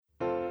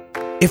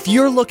If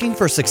you're looking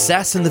for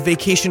success in the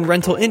vacation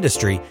rental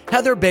industry,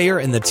 Heather Bayer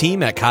and the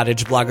team at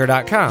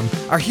cottageblogger.com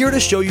are here to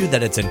show you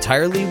that it's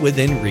entirely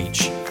within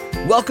reach.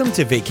 Welcome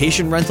to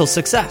Vacation Rental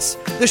Success,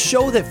 the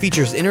show that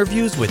features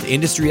interviews with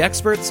industry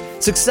experts,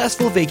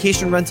 successful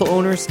vacation rental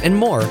owners, and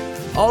more,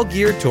 all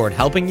geared toward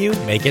helping you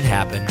make it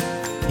happen.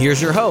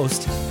 Here's your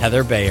host,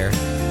 Heather Bayer.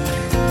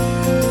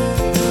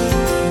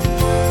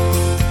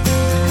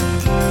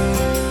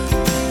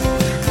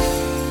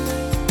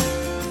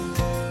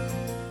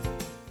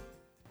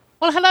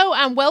 Well, hello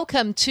and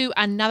welcome to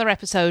another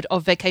episode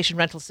of Vacation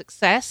Rental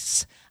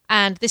Success.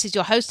 And this is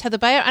your host, Heather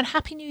Bayer, and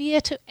Happy New Year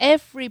to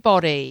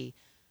everybody.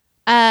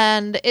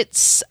 And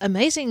it's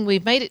amazing.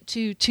 We've made it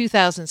to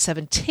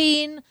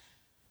 2017,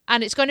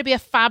 and it's going to be a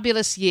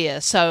fabulous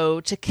year.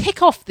 So to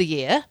kick off the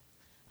year,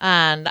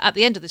 and at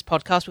the end of this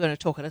podcast, we're going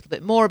to talk a little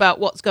bit more about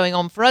what's going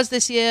on for us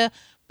this year.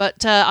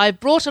 But I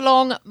brought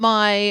along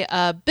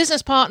my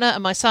business partner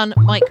and my son,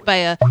 Mike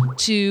Bayer,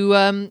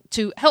 to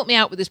help me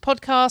out with this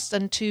podcast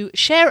and to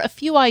share a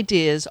few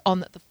ideas on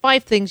the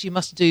 5 things you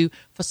must do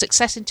for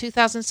success in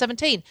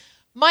 2017.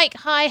 Mike,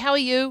 hi, how are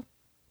you?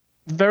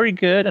 Very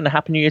good, and a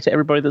Happy New Year to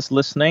everybody that's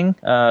listening.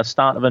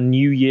 Start of a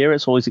new year,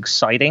 it's always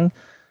exciting.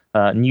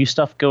 New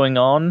stuff going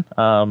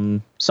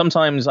on.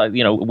 Sometimes,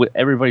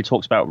 everybody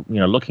talks about,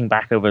 looking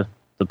back over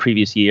the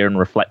previous year and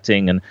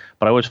reflecting,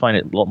 but I always find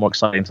it a lot more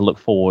exciting to look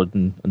forward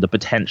and the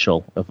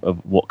potential of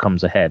what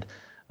comes ahead.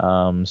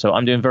 So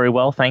I'm doing very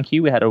well, thank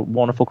you. We had a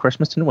wonderful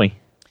Christmas, didn't we?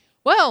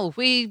 Well,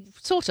 we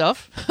sort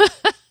of.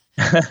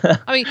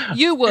 I mean,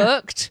 you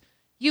worked,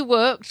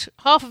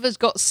 half of us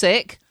got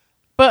sick,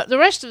 but the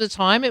rest of the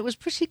time it was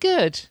pretty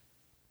good.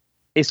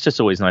 It's just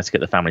always nice to get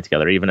the family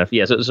together, even if,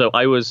 so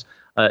I was,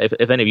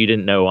 if any of you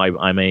didn't know,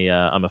 I'm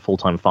a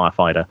full-time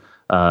firefighter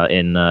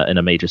in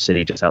a major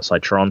city just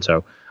outside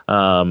Toronto.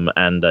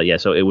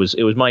 So it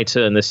was my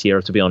turn this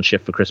year to be on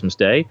shift for Christmas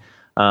Day.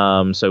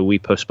 So we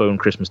postponed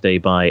Christmas Day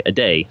by a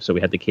day. So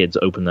we had the kids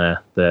open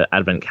their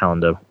advent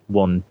calendar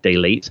one day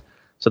late.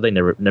 So they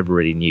never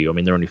really knew. I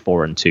mean, they're only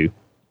 4 and 2.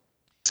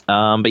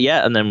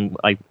 And then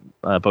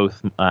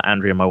both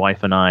Andrea, my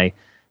wife, and I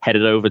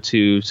headed over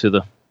to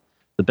the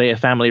Bayer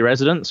family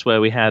residence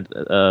where we had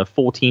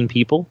 14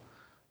 people.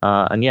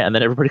 And then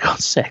everybody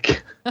got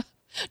sick.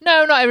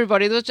 No, not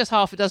everybody. There was just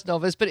half a dozen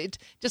of us, but it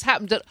just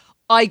happened that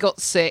I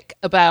got sick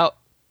about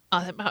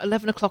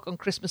 11 o'clock on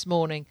Christmas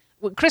morning.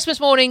 Christmas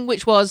morning,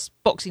 which was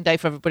Boxing Day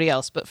for everybody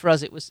else, but for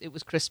us it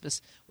was Christmas.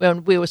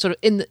 We were sort of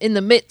in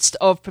the midst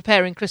of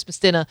preparing Christmas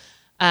dinner,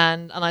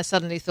 and I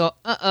suddenly thought,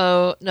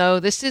 no,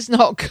 this is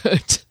not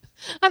good.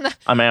 And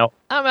I'm out,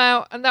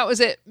 and that was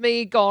it.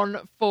 Me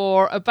gone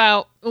for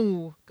about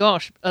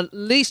at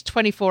least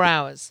 24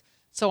 hours.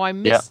 So I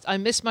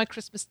missed my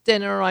Christmas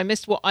dinner. I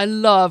missed what I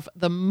love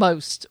the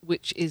most,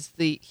 which is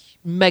the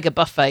mega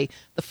buffet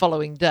the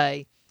following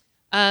day.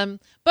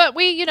 But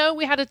we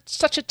had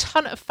such a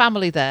ton of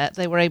family there.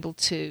 They were able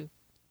to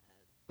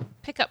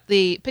pick up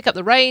the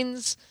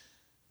reins,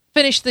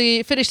 finish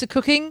the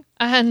cooking,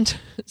 and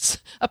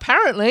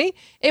apparently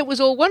it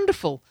was all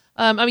wonderful.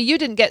 You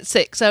didn't get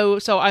sick, so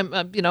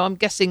I'm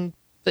guessing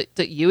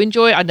that you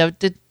enjoy it. I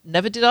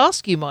never did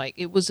ask you, Mike.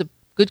 It was a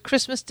good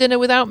Christmas dinner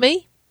without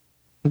me.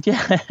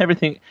 Yeah,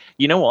 everything.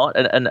 You know what?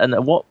 And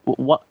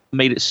what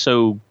made it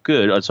so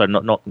good? Sorry,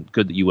 not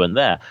good that you weren't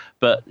there,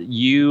 but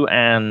you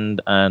and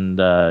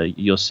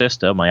your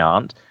sister, my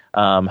aunt,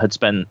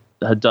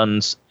 had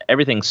done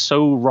everything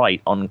so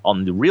right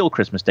on the real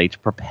Christmas Day to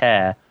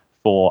prepare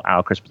for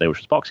our Christmas Day, which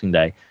was Boxing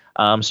Day.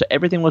 So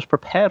everything was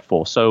prepared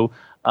for. So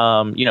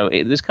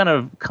this kind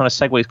of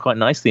segues quite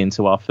nicely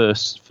into our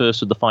first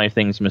of the 5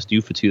 things you must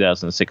do for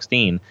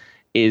 2016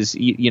 is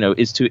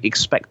to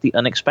expect the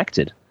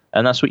unexpected.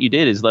 And that's what you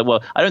did. Is like,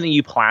 well, I don't think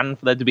you planned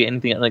for there to be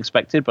anything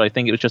unexpected, but I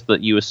think it was just that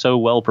you were so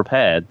well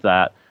prepared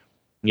that,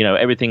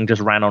 everything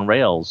just ran on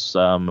rails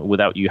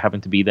without you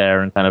having to be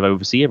there and kind of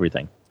oversee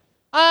everything.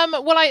 I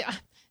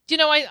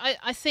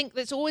think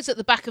that's always at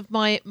the back of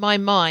my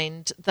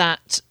mind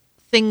that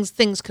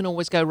things can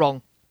always go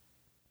wrong,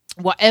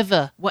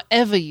 whatever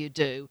you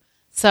do.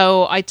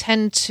 So I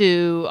tend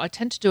to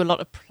do a lot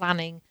of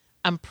planning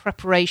and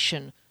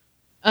preparation,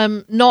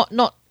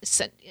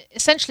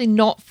 essentially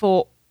not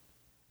for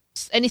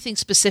anything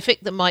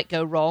specific that might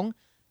go wrong,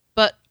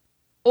 but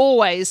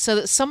always so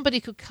that somebody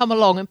could come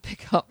along and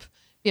pick up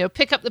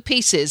the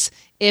pieces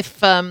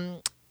if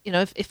I'm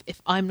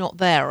not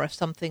there, or if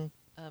something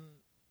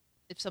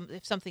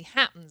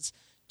happens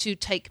to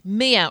take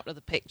me out of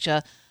the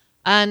picture.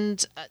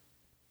 And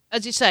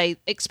as you say,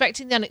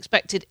 expecting the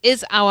unexpected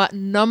is our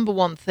number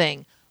one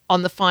thing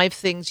on the 5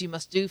 things you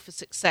must do for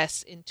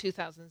success in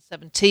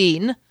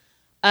 2017.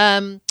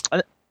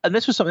 And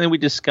this was something that we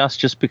discussed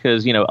just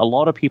because, a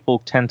lot of people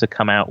tend to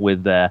come out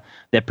with their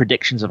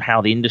predictions of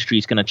how the industry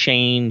is going to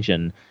change.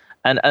 And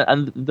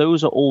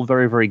those are all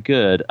very, very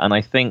good. And I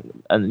think,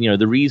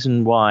 the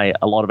reason why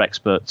a lot of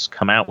experts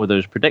come out with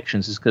those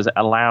predictions is because it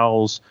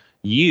allows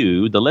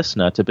you, the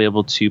listener, to be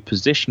able to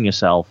position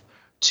yourself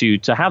to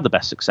have the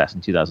best success in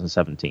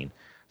 2017.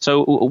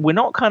 So we're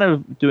not kind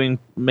of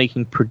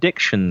making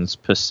predictions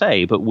per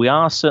se, but we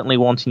are certainly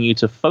wanting you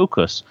to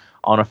focus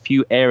on a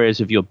few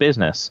areas of your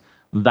business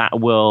that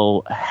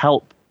will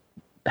help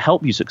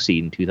you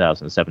succeed in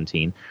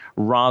 2017,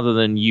 rather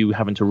than you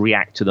having to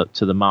react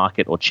to the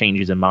market or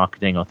changes in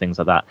marketing or things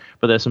like that.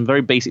 But there's some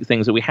very basic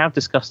things that we have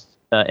discussed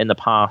in the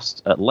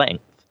past at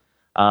length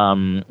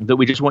that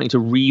we just want you to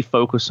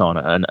refocus on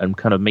and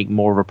kind of make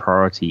more of a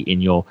priority in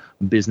your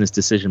business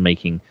decision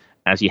making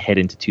as you head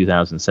into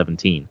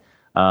 2017.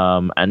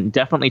 And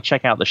definitely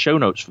check out the show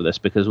notes for this,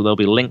 because there'll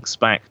be links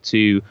back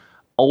to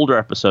older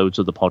episodes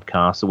of the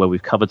podcast where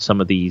we've covered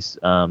some of these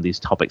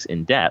topics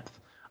in depth,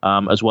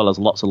 as well as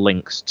lots of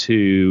links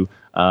to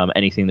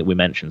anything that we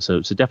mentioned. So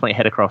definitely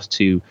head across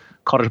to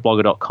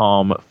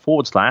cottageblogger.com /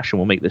 and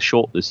we'll make this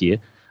short this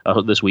week,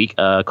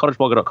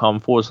 cottageblogger.com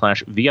 /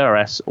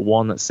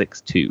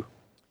 VRS162.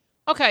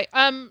 Okay,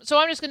 so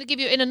I'm just going to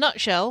give you, in a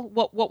nutshell,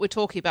 what we're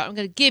talking about. I'm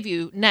going to give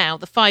you now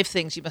the 5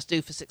 things you must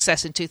do for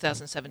success in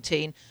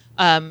 2017,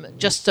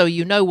 just so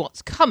you know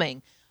what's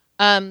coming.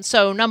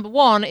 So number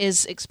 1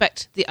 is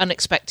expect the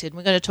unexpected.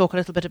 We're going to talk a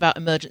little bit about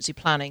emergency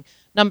planning.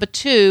 Number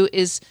 2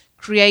 is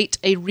create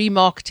a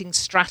remarketing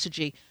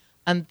strategy.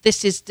 And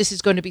this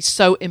is going to be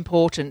so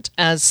important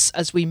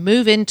as we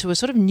move into a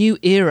sort of new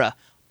era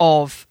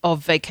of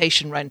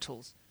vacation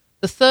rentals.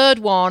 The third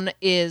one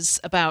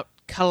is about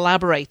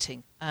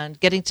collaborating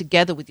and getting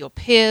together with your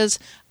peers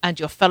and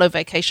your fellow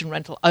vacation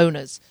rental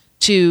owners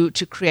to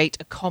create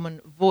a common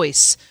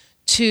voice,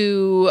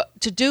 to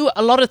do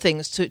a lot of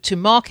things, to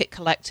market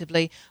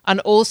collectively, and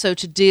also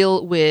to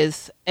deal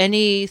with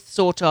any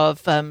sort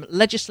of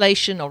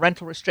legislation or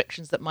rental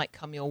restrictions that might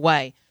come your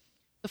way.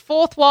 The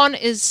fourth one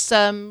is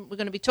we're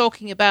going to be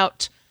talking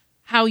about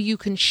how you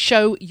can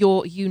show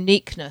your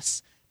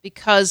uniqueness,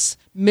 because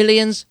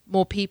millions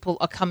more people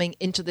are coming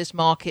into this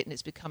market and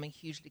it's becoming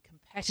hugely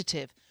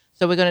competitive.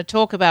 So we're going to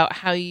talk about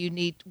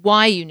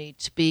why you need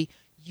to be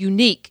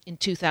unique in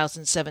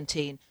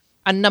 2017.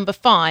 And number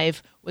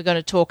 5, we're going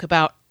to talk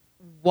about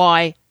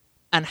why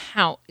and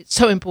how it's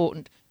so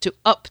important to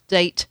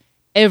update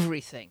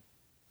everything.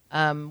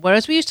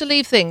 Whereas we used to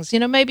leave things,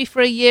 maybe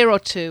for a year or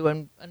two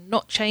and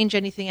not change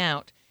anything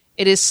out,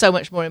 it is so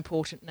much more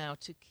important now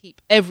to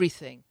keep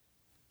everything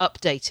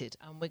updated.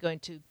 And we're going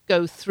to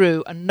go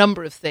through a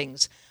number of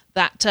things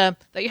that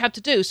you have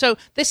to do. So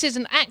this is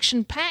an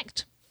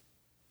action-packed,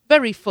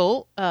 very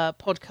full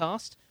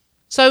podcast.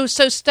 So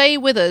stay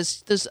with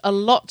us. There's a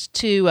lot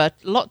to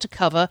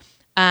cover,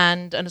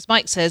 and as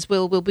Mike says,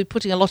 we'll be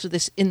putting a lot of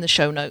this in the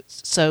show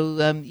notes,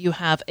 so you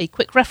have a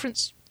quick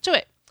reference to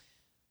it.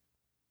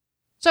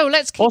 So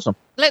let's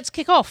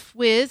kick off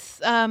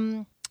with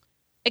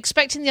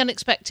expecting the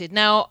unexpected.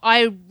 Now,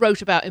 I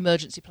wrote about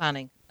emergency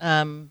planning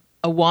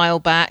a while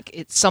back.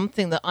 It's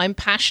something that I'm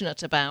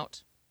passionate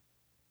about.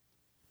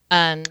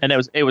 And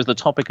it was the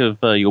topic of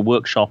your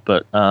workshop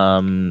at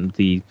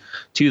the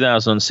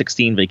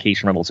 2016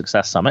 Vacation Rental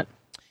Success Summit.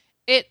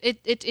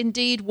 It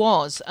indeed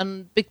was,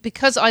 and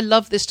because I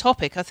love this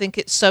topic, I think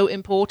it's so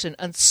important,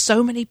 and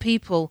so many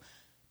people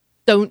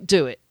don't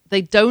do it.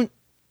 They don't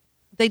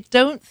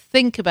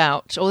think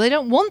about, or they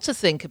don't want to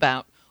think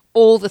about,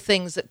 all the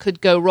things that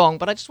could go wrong.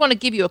 But I just want to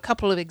give you a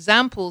couple of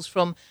examples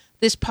from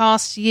this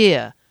past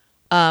year.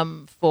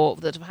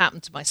 That have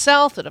happened to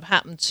myself, that have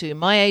happened to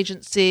my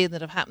agency,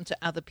 that have happened to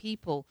other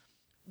people,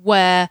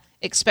 where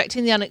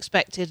expecting the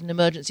unexpected and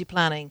emergency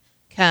planning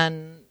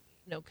can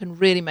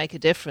really make a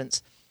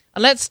difference.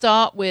 And let's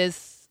start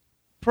with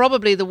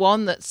probably the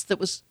one that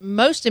was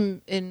most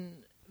in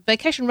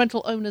vacation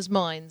rental owners'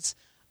 minds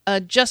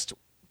just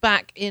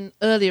back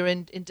earlier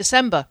in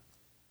December,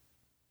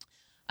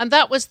 and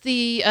that was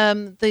the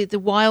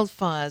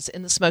wildfires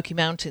in the Smoky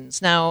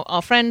Mountains. Now,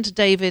 our friend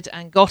David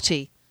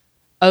Angotti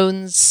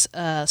owns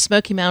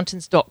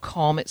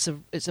SmokyMountains.com.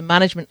 It's a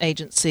management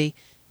agency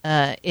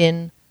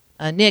in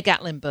near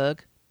Gatlinburg,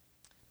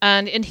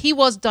 and we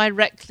was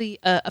directly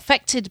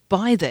affected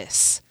by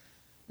this.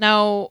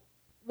 Now,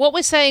 what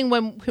we're saying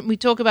when we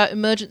talk about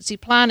emergency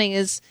planning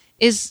is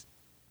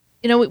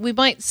we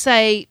might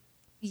say,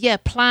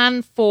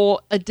 plan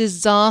for a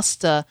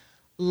disaster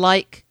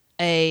like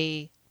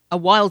a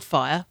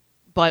wildfire.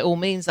 By all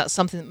means, that's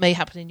something that may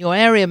happen in your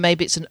area.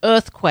 Maybe it's an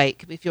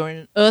earthquake if you're in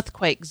an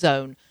earthquake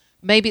zone.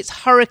 Maybe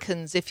it's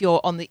hurricanes if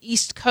you're on the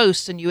East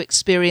Coast and you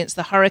experience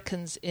the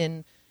hurricanes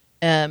in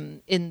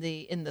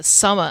the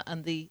summer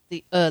and the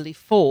early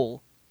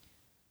fall.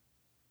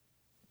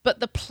 But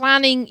the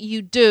planning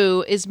you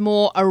do is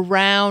more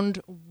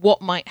around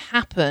what might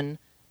happen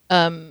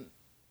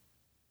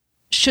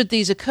should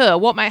these occur.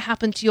 What might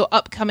happen to your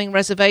upcoming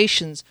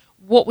reservations?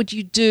 What would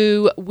you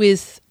do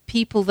with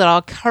people that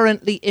are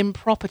currently in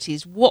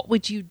properties? What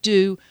would you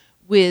do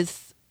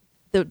with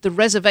the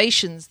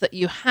reservations that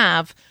you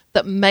have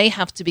that may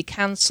have to be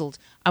cancelled?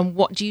 And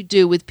what do you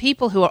do with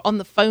people who are on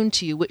the phone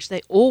to you, which they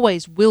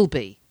always will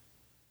be,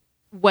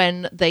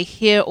 when they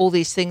hear all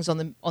these things on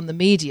the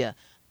media?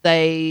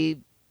 They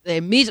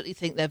immediately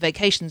think their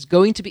vacation's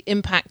going to be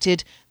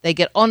impacted. They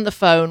get on the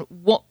phone.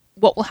 What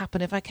will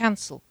happen if I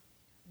cancel?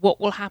 What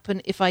will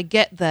happen if I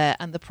get there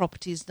and the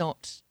property is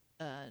not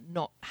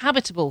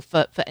habitable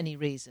for any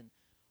reason?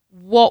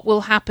 What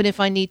will happen if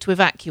I need to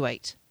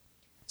evacuate?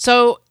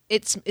 So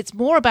it's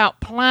more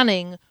about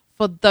planning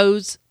for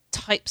those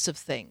types of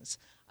things.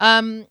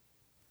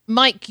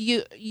 Mike,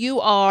 you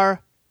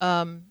are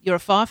you're a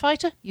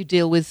firefighter. You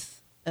deal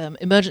with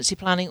emergency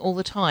planning all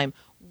the time.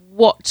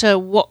 What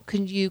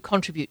can you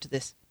contribute to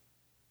this?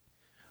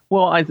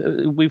 Well,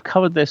 we've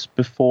covered this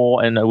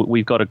before, and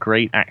we've got a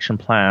great action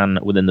plan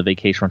within the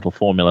Vacation Rental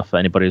Formula for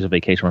anybody who's a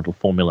Vacation Rental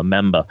Formula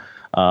member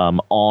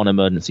on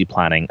emergency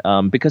planning,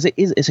 because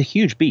it's a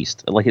huge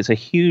beast. Like, it's a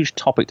huge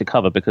topic to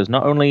cover, because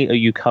not only are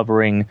you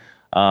covering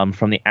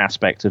from the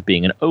aspect of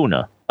being an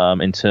owner,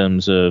 in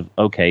terms of,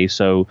 okay,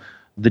 so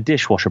the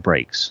dishwasher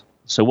breaks.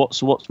 So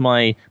what's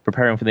my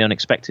preparing for the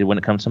unexpected when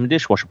it comes to some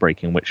dishwasher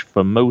breaking, which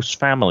for most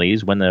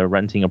families when they're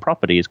renting a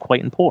property is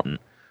quite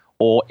important.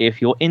 Or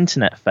if your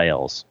internet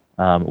fails.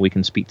 We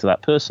can speak to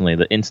that personally.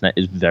 The internet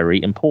is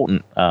very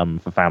important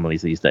for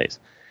families these days.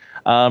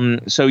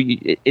 So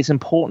it's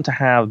important to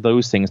have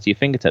those things to your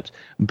fingertips.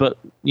 But,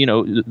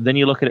 then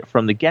you look at it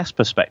from the guest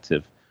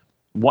perspective.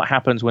 What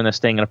happens when they're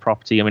staying in a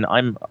property? I mean,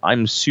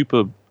 I'm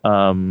super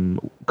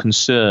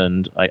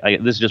concerned.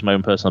 This is just my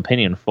own personal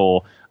opinion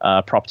for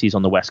properties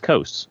on the West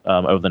Coast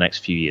over the next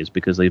few years,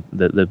 because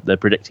they're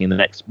predicting the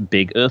next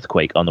big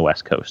earthquake on the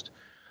West Coast.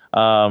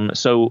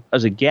 So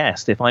as a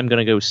guest, if I'm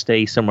going to go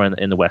stay somewhere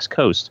in the West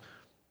Coast,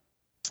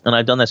 and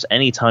I've done this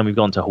anytime we've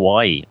gone to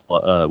Hawaii,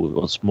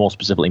 or more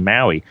specifically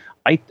Maui,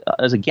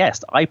 as a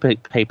guest, I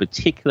pay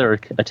particular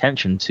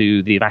attention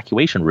to the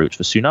evacuation routes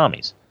for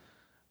tsunamis,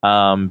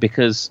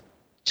 because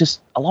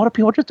just a lot of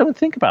people just don't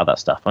think about that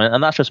stuff.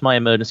 And that's just my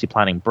emergency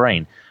planning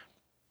brain.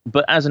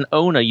 But as an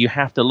owner, you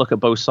have to look at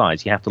both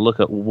sides. You have to look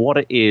at what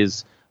it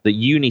is that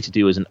you need to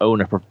do as an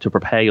owner to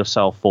prepare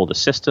yourself for the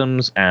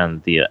systems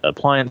and the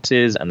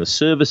appliances and the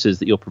services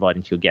that you're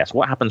providing to your guests.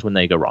 What happens when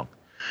they go wrong?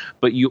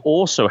 But you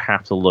also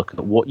have to look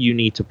at what you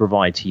need to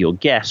provide to your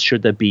guests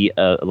should there be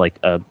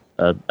an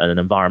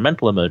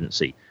environmental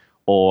emergency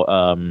or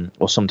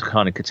some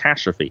kind of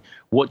catastrophe.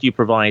 What do you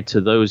provide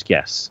to those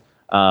guests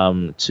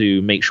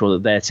to make sure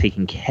that they're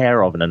taken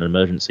care of in an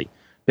emergency?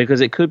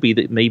 Because it could be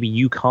that maybe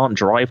you can't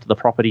drive to the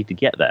property to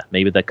get there.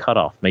 Maybe they're cut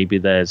off. Maybe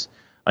there's...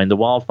 And the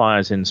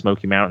wildfires in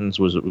Smoky Mountains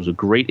was a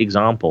great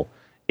example.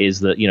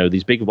 Is that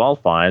these big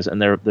wildfires, and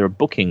there are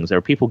bookings, there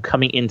are people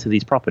coming into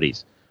these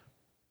properties.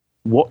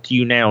 What do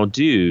you now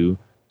do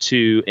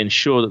to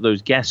ensure that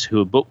those guests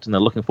who are booked and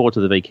they're looking forward to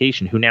the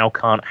vacation, who now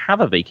can't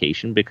have a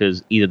vacation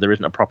because either there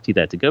isn't a property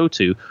there to go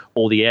to,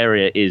 or the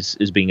area is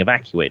being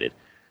evacuated?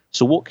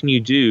 So what can you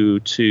do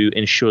to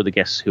ensure the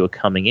guests who are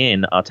coming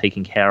in are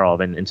taken care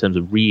of in terms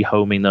of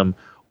rehoming them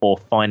or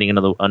finding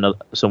another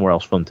somewhere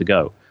else for them to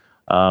go?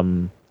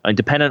 And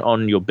dependent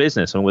on your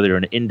business and whether you're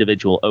an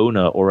individual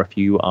owner or if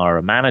you are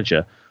a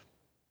manager,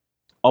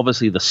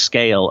 obviously the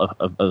scale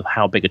of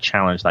how big a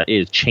challenge that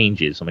is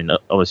changes. I mean,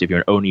 obviously, if you're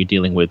an owner, you're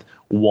dealing with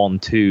 1,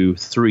 2,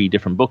 3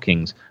 different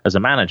bookings. As a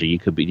manager, you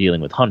could be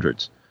dealing with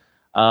hundreds.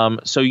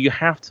 So you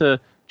have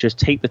to just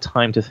take the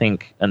time to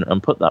think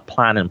and put that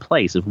plan in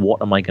place of what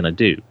am I going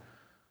to do?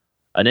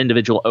 An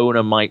individual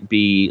owner might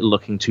be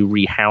looking to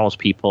rehouse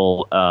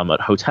people at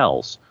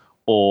hotels,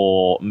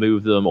 or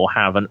move them, or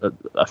have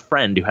a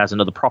friend who has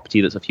another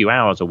property that's a few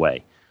hours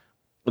away.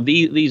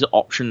 These are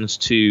options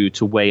to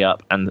weigh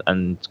up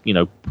and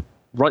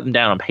write them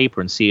down on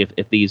paper and see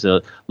if these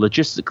are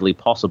logistically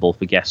possible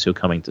for guests who are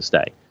coming to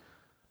stay.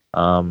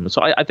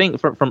 So I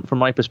think from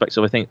my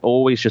perspective, I think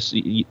always just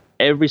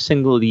every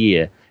single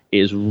year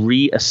is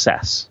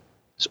reassess.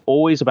 It's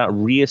always about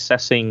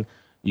reassessing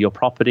your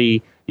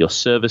property, your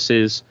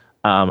services,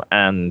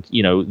 and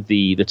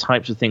the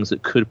types of things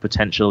that could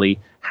potentially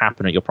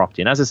happen at your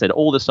property. And as I said,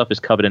 all this stuff is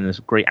covered in this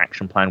great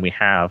action plan we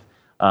have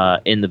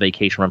in the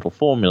Vacation Rental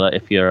Formula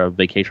if you're a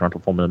Vacation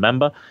Rental Formula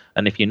member.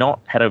 And if you're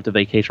not, head over to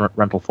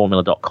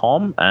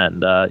vacationrentalformula.com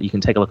and you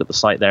can take a look at the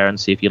site there and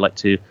see if you'd like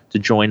to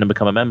join and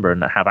become a member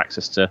and have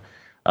access to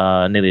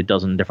nearly a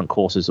dozen different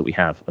courses that we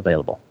have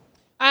available.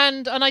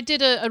 And I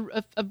did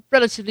a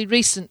relatively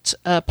recent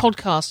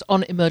podcast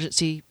on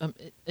emergency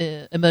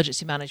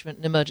management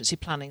and emergency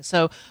planning.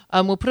 So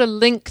we'll put a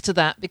link to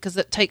that because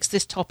it takes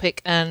this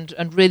topic and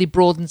really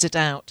broadens it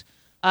out.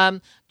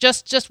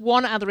 Just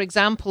one other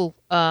example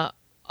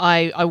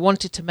I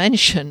wanted to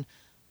mention.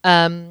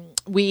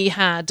 We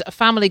had a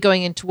family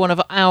going into one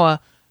of our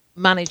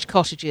managed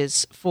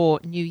cottages for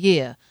New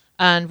Year,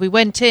 and we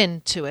went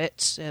into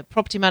it.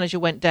 Property manager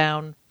went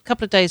down a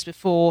couple of days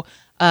before.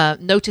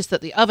 Noticed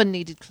that the oven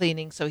needed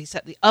cleaning, so he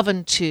set the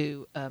oven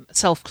to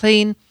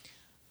self-clean.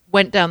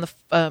 Went down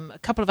a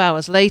couple of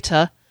hours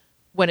later,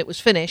 when it was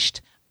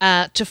finished,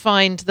 to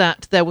find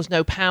that there was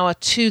no power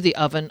to the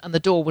oven and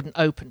the door wouldn't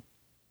open.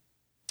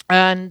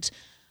 And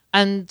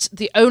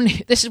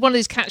this is one of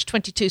these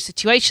catch-22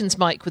 situations,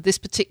 Mike, with this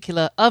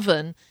particular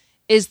oven,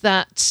 is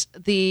that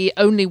the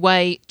only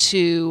way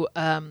to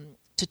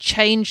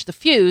change the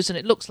fuse, and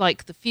it looks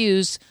like the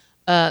fuse.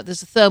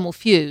 There's a thermal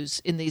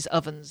fuse in these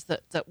ovens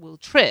that will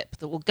trip,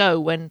 that will go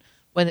when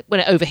when it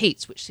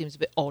overheats, which seems a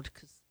bit odd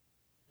because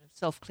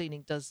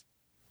self-cleaning does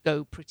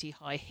go pretty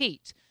high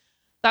heat.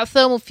 That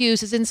thermal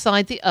fuse is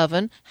inside the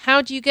oven.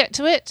 How do you get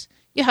to it?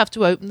 You have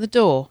to open the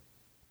door.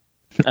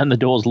 And the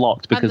door's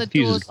locked because the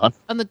fuse is gone.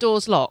 And the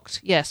door's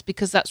locked, yes,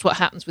 because that's what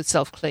happens with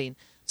self-clean.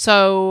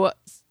 So,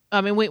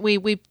 I mean,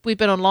 we've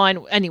been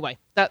online. Anyway,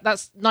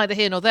 that's neither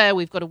here nor there.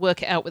 We've got to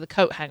work it out with a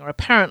coat hanger,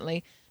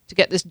 apparently, to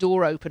get this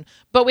door open.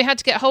 But we had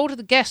to get hold of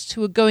the guests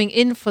who were going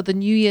in for their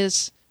New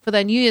Year's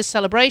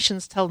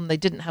celebrations, tell them they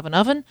didn't have an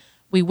oven.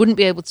 We wouldn't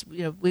be able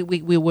to,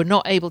 we were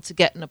not able to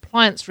get an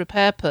appliance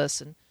repair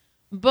person.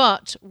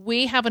 But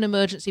we have an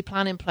emergency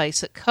plan in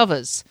place that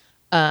covers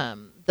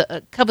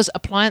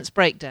appliance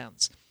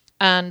breakdowns.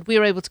 And we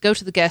were able to go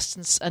to the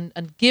guests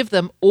and give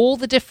them all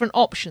the different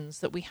options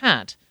that we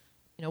had.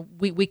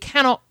 We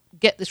cannot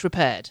get this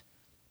repaired.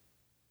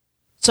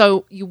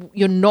 So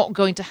you're not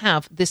going to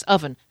have this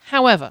oven.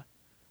 However,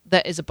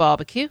 there is a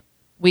barbecue.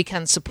 We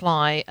can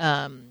supply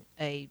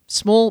a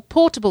small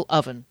portable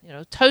oven,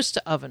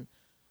 toaster oven.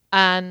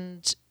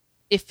 And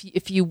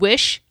if you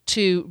wish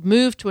to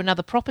move to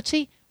another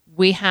property,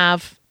 we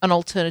have an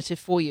alternative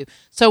for you.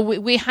 So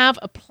we have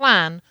a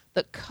plan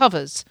that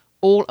covers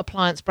all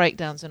appliance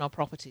breakdowns in our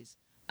properties.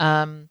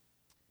 It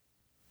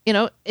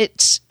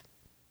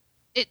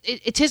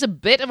is a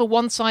bit of a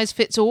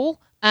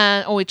one-size-fits-all,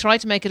 or we try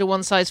to make it a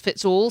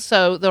one-size-fits-all,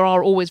 so there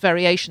are always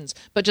variations.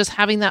 But just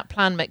having that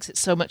plan makes it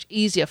so much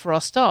easier for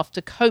our staff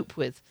to cope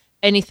with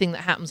anything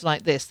that happens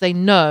like this. They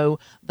know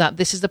that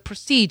this is the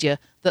procedure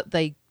that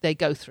they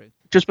go through.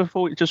 Just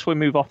before we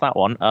move off that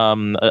one,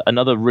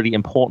 another really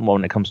important one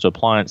when it comes to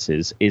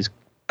appliances is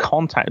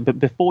contact. But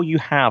before you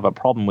have a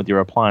problem with your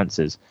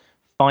appliances,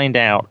 find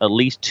out at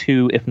least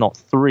 2, if not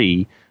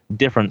 3,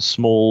 different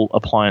small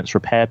appliance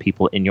repair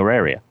people in your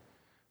area.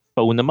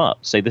 Phone them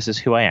up. Say, this is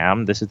who I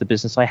am. This is the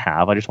business I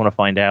have. I just want to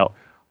find out,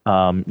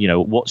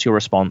 what's your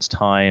response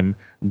time?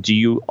 Do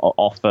you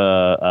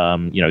offer,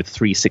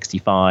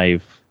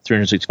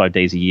 365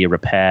 days a year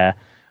repair?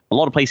 A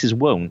lot of places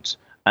won't.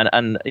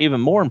 And even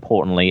more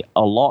importantly,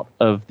 a lot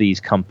of these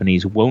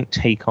companies won't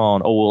take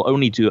on or will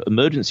only do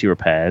emergency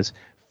repairs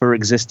for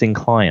existing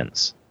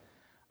clients.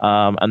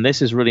 And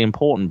this is really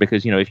important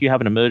because, if you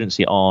have an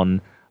emergency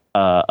on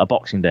a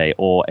Boxing Day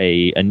or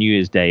a New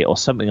Year's Day or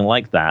something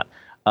like that,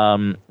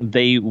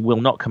 they will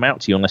not come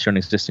out to you unless you're an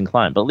existing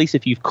client. But at least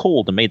if you've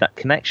called and made that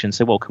connection,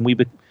 say, well, can we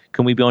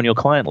be on your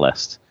client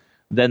list?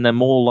 Then they're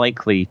more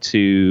likely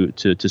to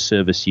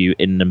service you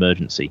in an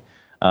emergency.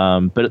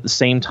 But at the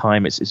same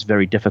time, it's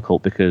very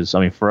difficult because,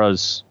 for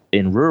us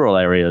in rural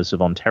areas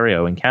of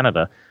Ontario and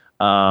Canada,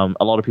 a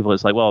lot of people,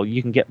 it's like, well,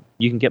 you can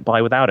get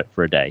by without it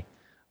for a day.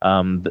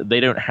 They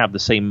don't have the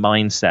same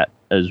mindset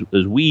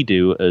as we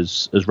do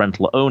as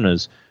rental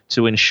owners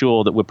to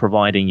ensure that we're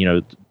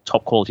providing,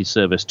 top quality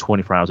service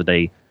 24 hours a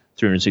day,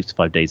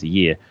 365 days a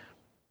year.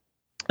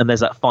 And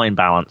there's that fine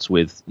balance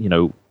with,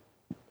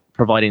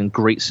 providing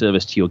great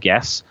service to your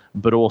guests,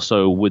 but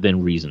also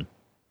within reason.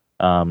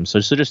 So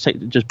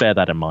just bear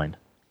that in mind.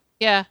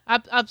 Yeah,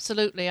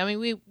 absolutely.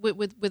 We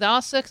with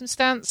our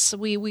circumstance,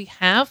 we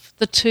have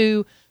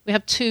 2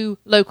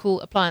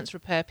 local appliance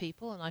repair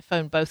people, and I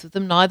phoned both of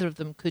them. Neither of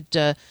them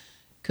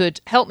could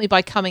help me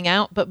by coming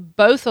out, but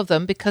both of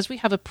them, because we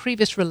have a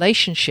previous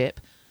relationship,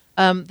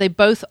 they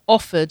both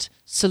offered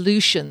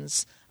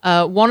solutions.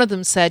 One of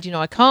them said,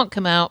 I can't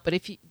come out, but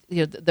if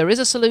there is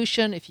a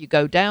solution. If you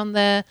go down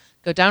to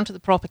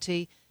the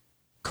property,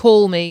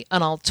 call me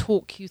and I'll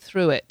talk you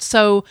through it.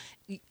 So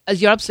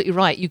you're absolutely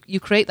right. You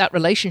create that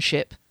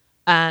relationship,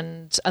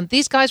 and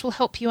these guys will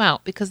help you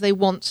out because they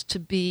want to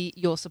be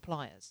your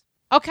suppliers.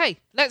 Okay,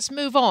 let's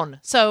move on.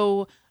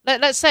 So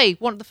let's say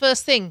the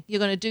first thing you're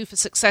going to do for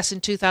success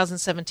in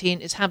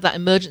 2017 is have that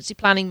emergency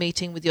planning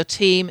meeting with your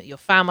team, your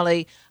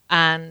family,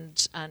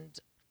 and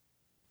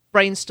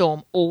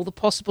brainstorm all the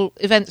possible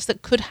events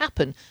that could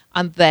happen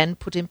and then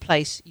put in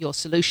place your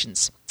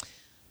solutions.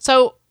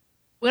 So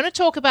we're going to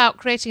talk about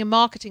creating a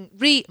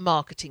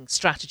remarketing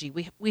strategy.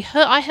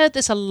 I heard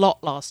this a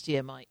lot last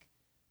year, Mike.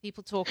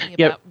 People talking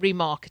about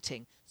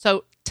remarketing.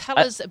 So tell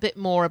us a bit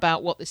more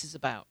about what this is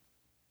about.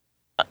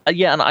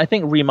 And I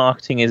think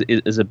remarketing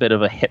is a bit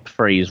of a hip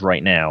phrase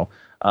right now.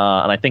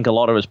 And I think a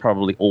lot of us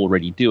probably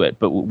already do it,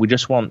 but we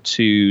just want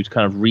to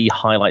kind of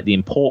re-highlight the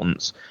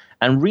importance.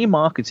 And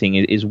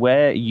remarketing is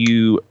where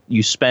you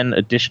spend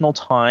additional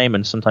time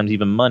and sometimes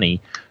even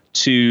money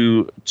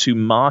to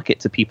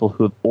market to people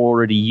who have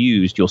already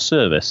used your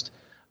service.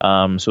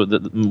 So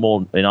that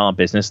more in our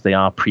business, they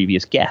are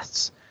previous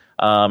guests.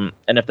 And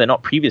if they're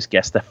not previous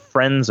guests, they're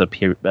friends of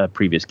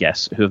previous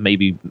guests who have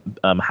maybe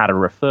had a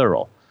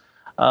referral.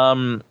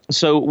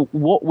 So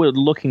what we're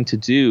looking to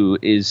do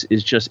is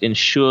just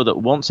ensure that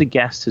once a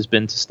guest has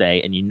been to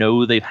stay and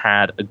they've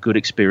had a good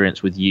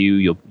experience with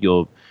you,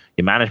 your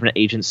management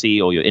agency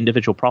or your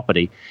individual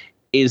property,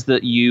 is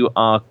that you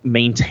are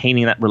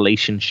maintaining that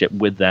relationship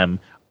with them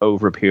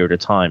over a period of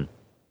time.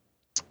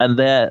 And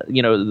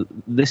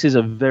this is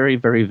a very,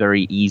 very,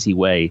 very easy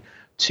way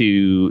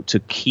to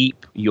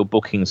keep your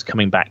bookings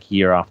coming back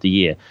year after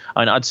year.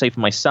 And I'd say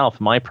for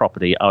myself, my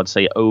property, I would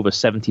say over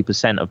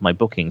 70% of my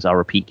bookings are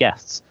repeat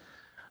guests.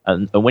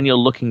 And when you're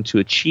looking to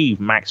achieve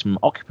maximum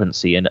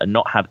occupancy and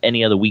not have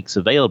any other weeks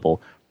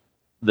available,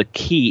 the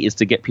key is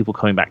to get people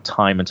coming back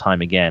time and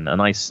time again.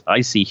 And I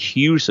see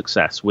huge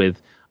success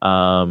with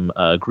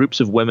groups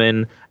of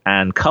women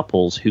and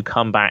couples who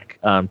come back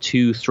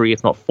 2, 3,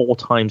 if not 4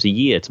 times a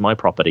year to my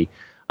property,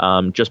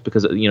 just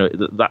because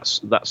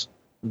that's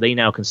they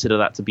now consider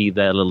that to be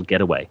their little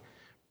getaway,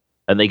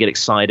 and they get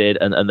excited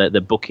and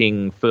they're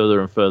booking further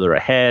and further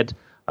ahead.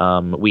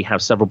 We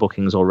have several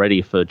bookings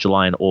already for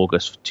July and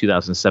August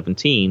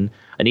 2017,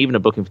 and even a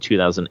booking for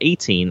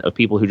 2018 of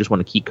people who just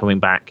want to keep coming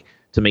back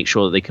to make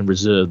sure that they can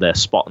reserve their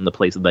spot in the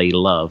place that they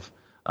love,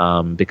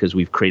 because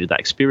we've created that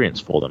experience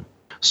for them.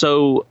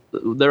 So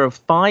there are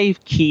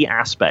 5 key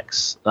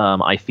aspects,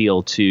 I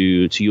feel,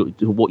 to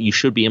what you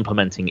should be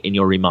implementing in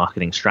your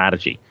remarketing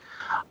strategy.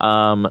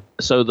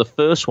 So the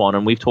first one,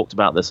 and we've talked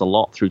about this a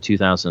lot through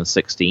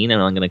 2016,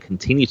 and I'm going to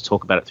continue to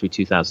talk about it through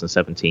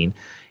 2017,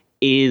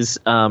 is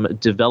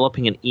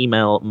developing an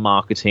email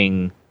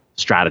marketing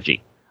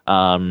strategy.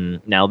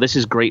 Now, this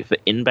is great for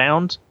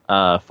inbound,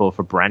 for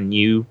brand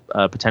new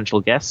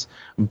potential guests,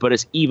 but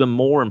it's even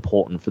more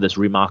important for this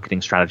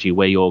remarketing strategy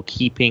where you're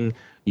keeping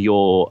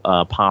your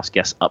past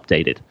guests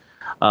updated.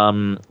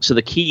 So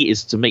the key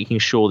is to making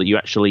sure that you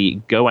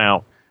actually go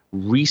out,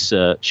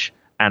 research,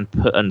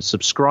 and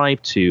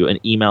subscribe to an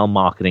email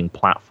marketing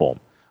platform.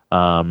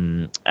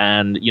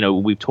 And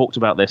we've talked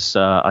about this.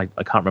 I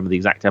can't remember the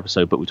exact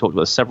episode, but we talked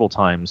about this several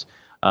times.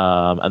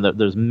 And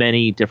there's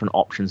many different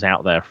options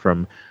out there,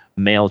 from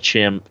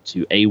MailChimp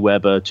to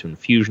Aweber to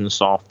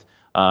Infusionsoft.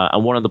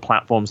 And one of the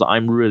platforms that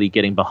I'm really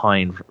getting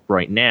behind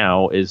right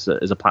now is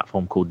a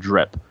platform called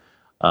Drip.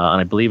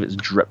 And I believe it's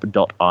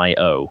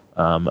drip.io.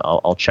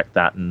 I'll check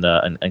that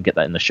and get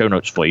that in the show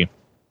notes for you.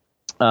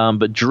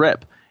 But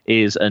Drip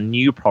is a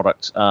new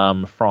product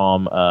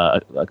from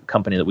a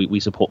company that we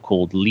support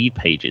called Lead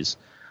Pages.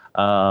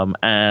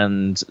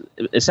 And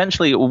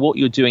essentially what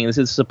you're doing is,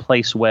 this is a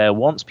place where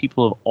once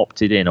people have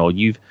opted in, or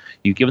you've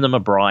given them a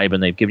bribe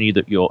and they've given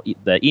you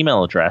their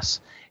email address,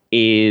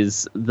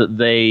 is that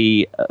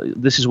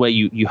this is where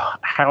you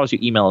house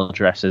your email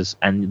addresses,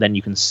 and then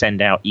you can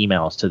send out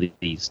emails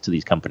to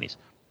these companies.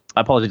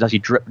 I apologize, it's actually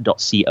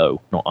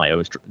drip.co, not io,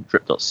 it's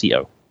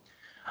drip.co.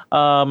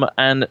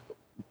 And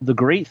the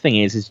great thing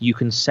is you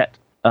can set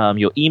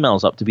your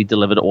emails up to be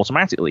delivered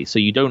automatically, so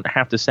you don't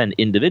have to send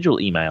individual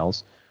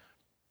emails.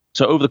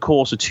 So over the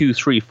course of 2,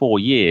 3, 4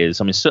 years,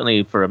 I mean,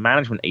 certainly for a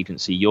management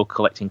agency, you're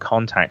collecting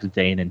contacts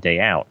day in and day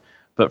out.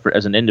 But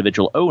as an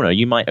individual owner,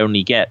 you might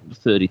only get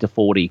 30 to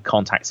 40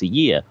 contacts a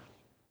year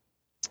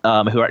who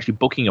are actually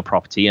booking a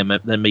property, and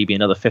then maybe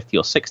another 50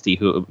 or 60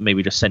 who are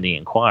maybe just sending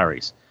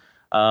inquiries.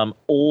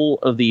 All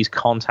of these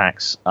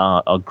contacts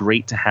are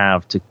great to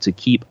have to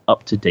keep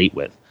up to date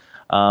with.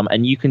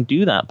 And you can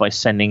do that by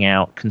sending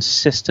out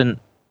consistent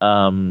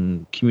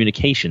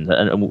communications.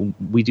 And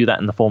we do that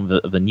in the form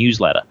of a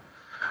newsletter,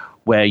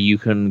 where you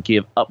can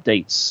give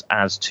updates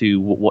as to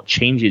what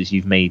changes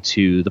you've made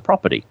to the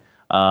property,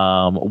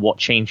 what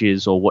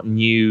changes or what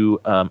new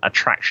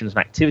attractions and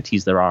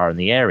activities there are in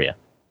the area.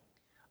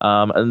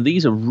 And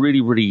these are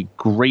really, really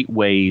great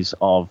ways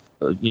of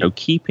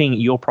keeping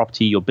your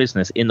property, your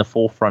business, in the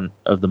forefront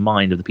of the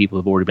mind of the people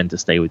who've already been to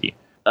stay with you.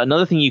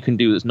 Another thing you can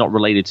do that's not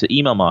related to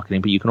email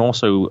marketing, but you can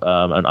also,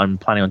 and I'm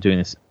planning on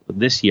doing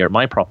this year at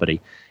my property,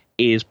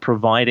 is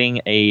providing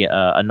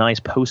a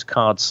nice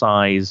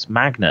postcard-sized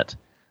magnet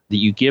that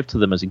you give to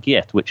them as a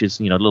gift, which is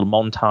a little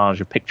montage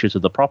of pictures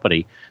of the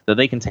property that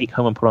they can take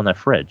home and put on their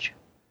fridge.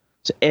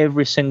 So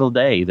every single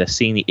day they're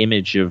seeing the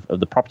image of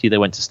the property they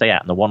went to stay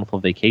at and the wonderful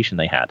vacation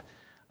they had,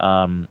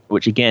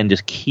 which again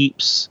just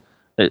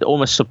it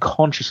almost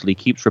subconsciously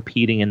keeps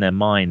repeating in their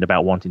mind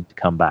about wanting to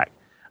come back.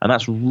 And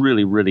that's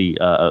really, really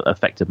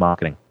effective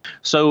marketing.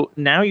 So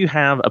now you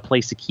have a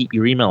place to keep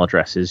your email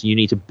addresses. You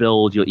need to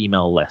build your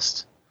email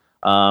list.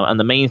 And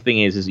the main thing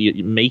is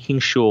you're making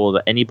sure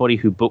that anybody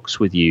who books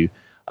with you,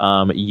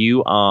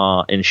 you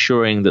are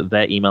ensuring that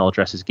their email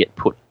addresses get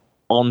put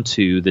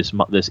onto this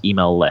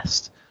email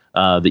list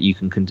that you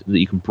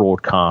can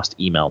broadcast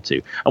email to.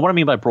 And what I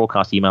mean by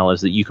broadcast email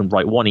is that you can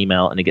write one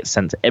email and it gets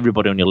sent to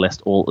everybody on your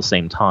list all at the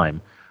same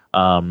time.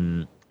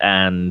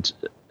 And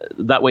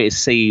that way it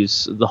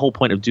saves, the whole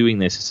point of doing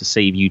this is to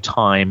save you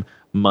time,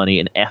 money,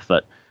 and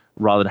effort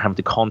rather than having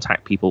to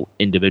contact people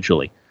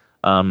individually.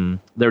 There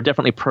are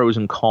definitely pros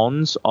and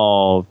cons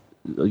of,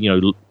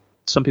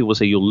 some people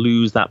say you'll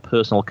lose that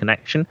personal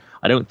connection.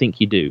 I don't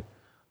think you do.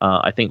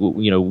 I think,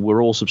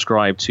 we're all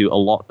subscribed to a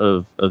lot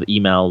of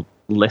email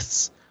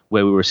lists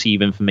where we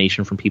receive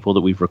information from people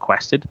that we've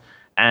requested.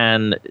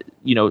 And,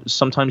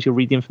 sometimes you'll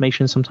read the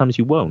information, sometimes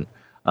you won't.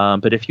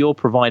 But if you're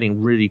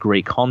providing really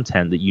great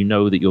content that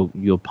that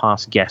your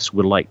past guests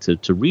would like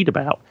to read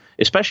about,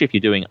 especially if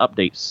you're doing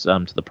updates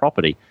to the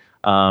property,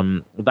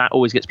 that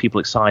always gets people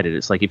excited.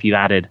 It's like if you've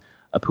added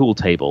a pool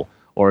table,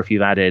 or if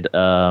you've added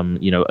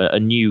a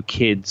new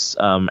kids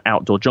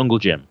outdoor jungle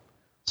gym,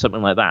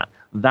 something like that.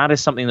 That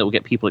is something that will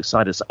get people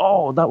excited. So,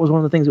 oh, that was one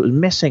of the things that was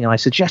missing, and I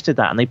suggested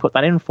that, and they put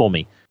that in for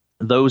me.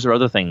 Those are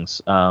other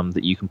things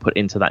that you can put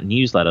into that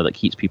newsletter that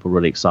keeps people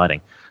really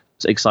excited.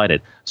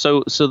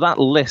 So that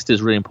list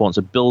is really important.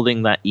 So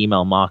building that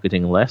email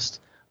marketing list,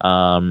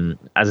 as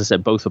I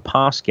said, both for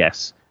past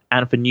guests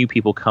and for new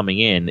people coming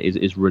in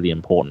is really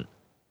important.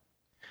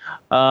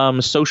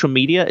 Social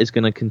media is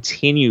going to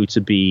continue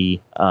to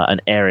be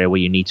an area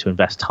where you need to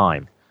invest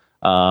time.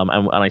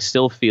 And I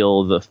still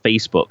feel that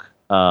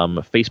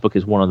Facebook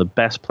is one of the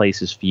best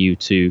places for you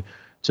to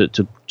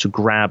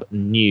grab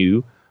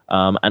new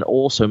and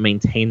also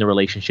maintain the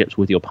relationships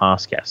with your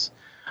past guests.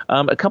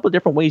 A couple of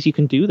different ways you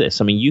can do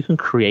this. I mean, you can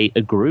create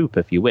a group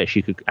if you wish.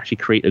 You could actually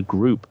create a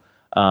group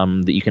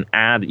that you can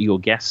add your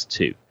guests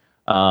to.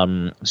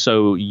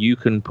 So you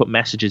can put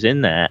messages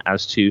in there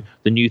as to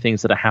the new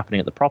things that are happening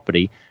at the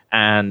property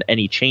and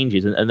any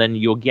changes, and then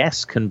your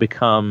guests can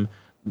become,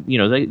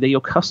 they're your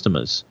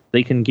customers.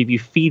 They can give you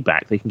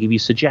feedback. They can give you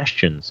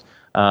suggestions.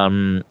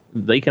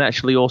 They can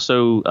actually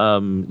also,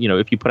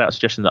 if you put out a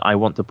suggestion that I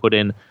want to put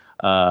in,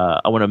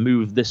 I want to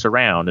move this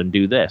around and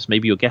do this,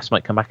 maybe your guests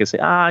might come back and say,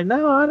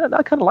 no,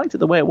 I kind of liked it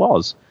the way it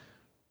was.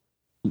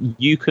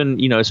 You can,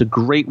 it's a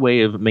great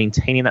way of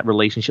maintaining that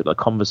relationship, that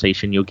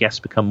conversation. Your guests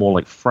become more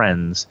like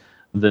friends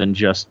than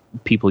just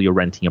people you're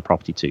renting a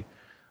property to.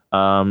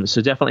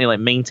 So definitely like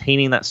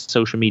maintaining that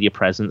social media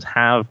presence,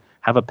 have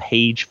a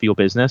page for your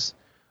business.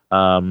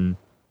 I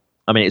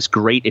mean, it's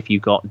great if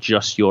you've got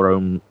just your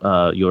own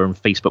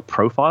Facebook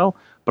profile,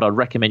 but I'd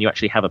recommend you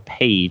actually have a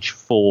page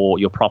for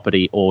your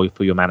property or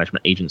for your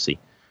management agency.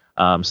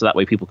 So that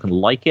way people can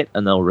like it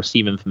and they'll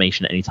receive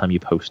information anytime you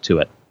post to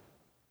it.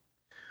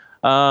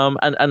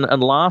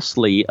 And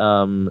lastly,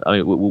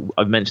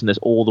 I've mentioned this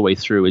all the way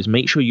through, is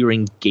make sure you're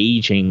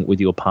engaging with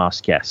your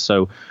past guests.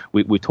 So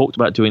we talked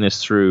about doing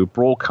this through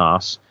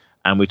broadcasts,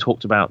 and we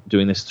talked about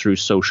doing this through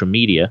social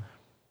media.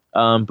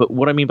 But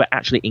what I mean by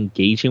actually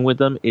engaging with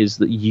them is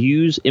that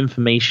use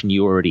information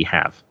you already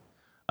have.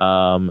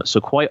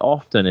 So quite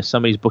often, if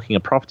somebody's booking a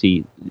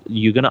property,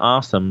 you're going to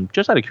ask them,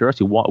 just out of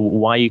curiosity,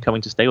 why are you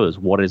coming to stay with us?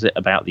 What is it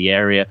about the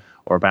area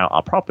or about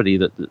our property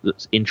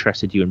that's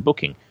interested you in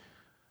booking?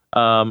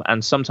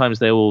 And sometimes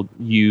they will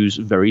use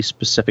very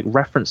specific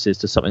references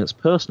to something that's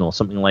personal,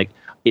 something like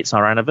it's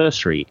our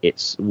anniversary,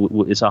 it's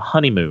our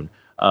honeymoon,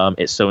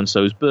 it's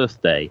so-and-so's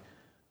birthday,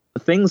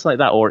 things like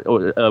that.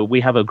 Or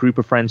we have a group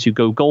of friends who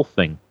go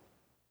golfing.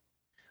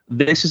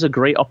 This is a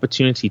great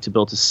opportunity to be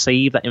able to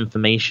save that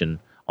information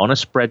on a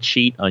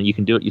spreadsheet, and you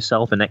can do it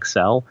yourself in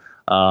Excel,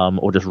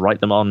 or just write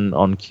them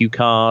on cue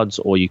cards,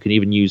 or you can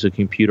even use a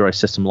computerized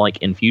system like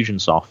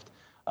Infusionsoft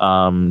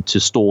to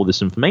store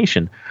this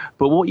information.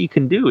 But what you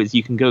can do is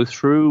you can go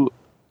through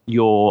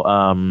your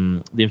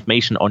the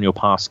information on your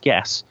past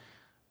guests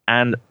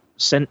and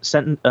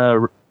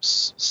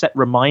set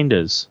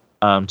reminders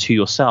to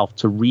yourself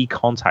to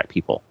recontact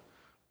people.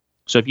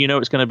 So if you know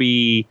it's going to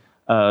be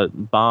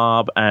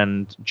Barb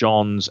and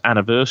John's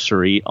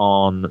anniversary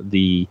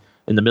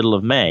in the middle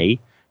of May,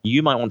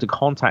 you might want to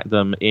contact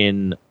them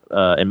in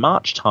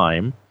March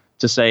time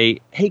to say,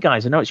 hey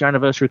guys, I know it's your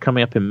anniversary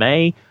coming up in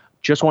May.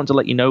 Just want to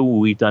let you know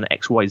we've done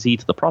XYZ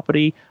to the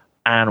property,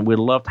 and we'd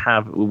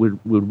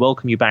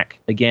welcome you back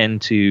again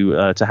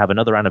to have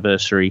another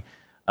anniversary,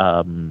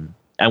 and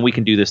we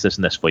can do this,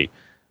 and this for you.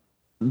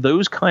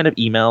 Those kind of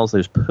emails,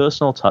 those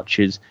personal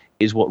touches,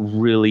 is what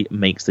really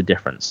makes the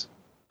difference.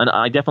 And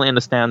I definitely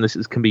understand this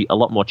can be a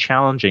lot more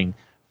challenging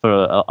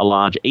for a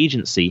large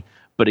agency.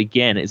 But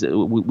again,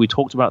 we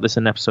talked about this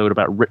in an episode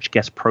about rich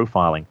guest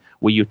profiling,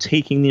 where you're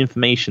taking the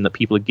information that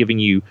people are giving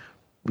you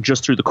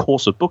just through the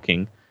course of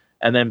booking,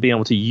 and then being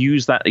able to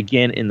use that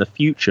again in the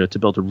future to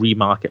be able to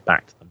remarket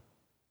back to them.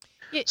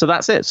 Yeah. So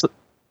that's it.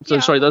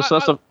 Sorry,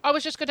 I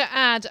was just going to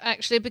add,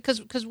 actually,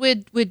 because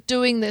we're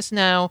doing this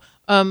now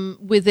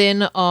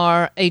within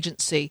our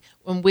agency,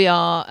 when we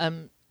are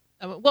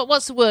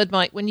what's the word,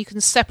 Mike? When you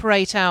can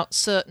separate out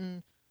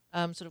certain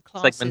sort of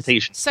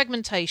classes.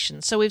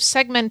 Segmentation. So we've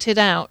segmented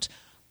out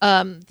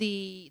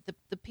the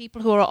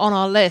people who are on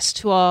our list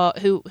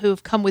who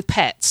have come with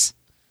pets.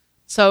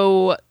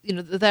 So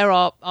there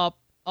are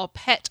our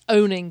pet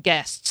owning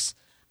guests,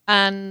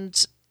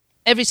 and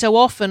every so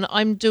often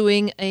I'm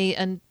doing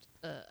a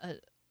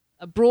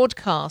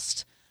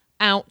broadcast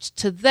out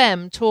to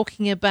them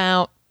talking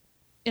about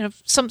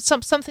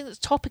something that's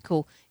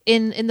topical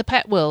in the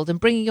pet world, and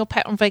bringing your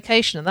pet on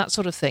vacation and that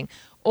sort of thing.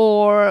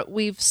 Or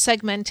we've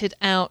segmented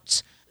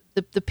out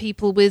the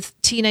people with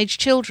teenage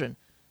children,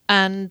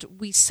 and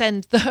we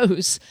send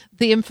those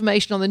the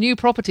information on the new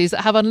properties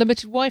that have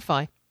unlimited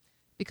Wi-Fi,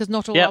 because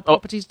not all our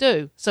properties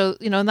do. So,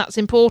 and that's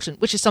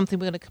important, which is something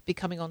we're going to be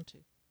coming on to.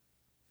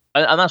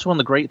 And that's one of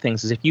the great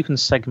things, is if you can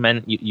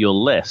segment your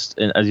list,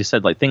 and as you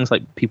said, like things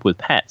like people with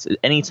pets,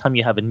 anytime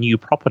you have a new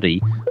property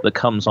that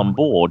comes on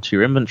board to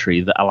your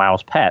inventory that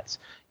allows pets,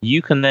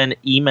 you can then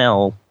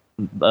email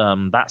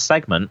that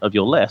segment of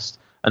your list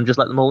and just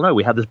let them all know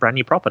we have this brand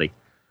new property.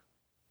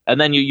 And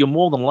then you're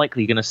more than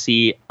likely going to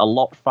see a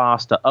lot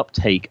faster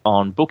uptake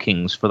on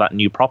bookings for that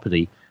new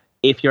property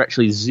if you're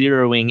actually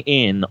zeroing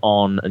in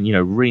on,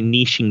 really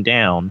niching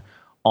down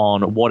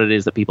on what it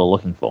is that people are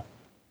looking for.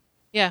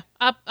 Yeah,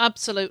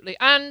 absolutely.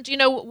 And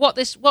what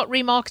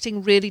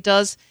remarketing really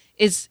does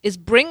is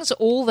brings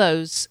all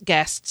those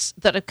guests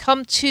that have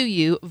come to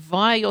you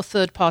via your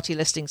third-party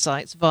listing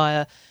sites,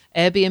 via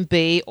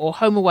Airbnb or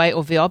HomeAway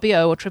or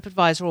VRBO or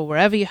TripAdvisor or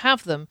wherever you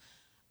have them,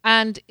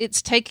 and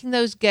it's taking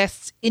those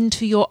guests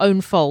into your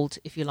own fold,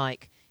 if you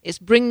like. It's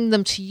bringing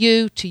them to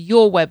you, to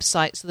your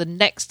website, so the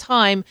next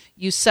time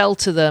you sell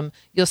to them,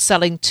 you're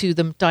selling to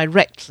them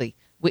directly,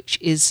 which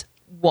is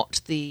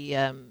what the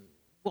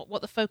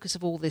focus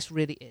of all this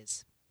really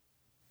is.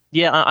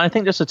 Yeah, I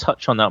think just to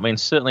touch on that, I mean,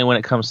 certainly when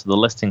it comes to the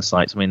listing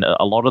sites, I mean,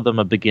 a lot of them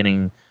are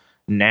beginning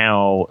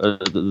now,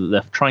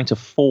 they're trying to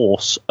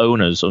force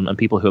owners and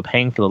people who are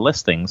paying for the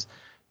listings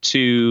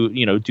to,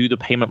 do the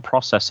payment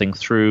processing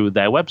through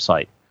their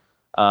website.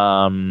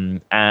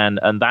 And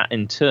that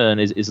in turn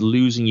is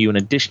losing you an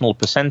additional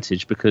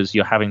percentage because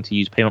you're having to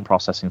use payment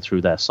processing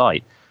through their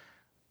site.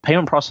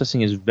 Payment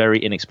processing is very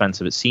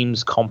inexpensive. It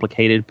seems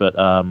complicated, but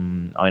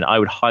I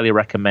would highly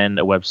recommend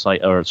a payment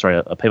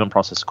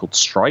processor called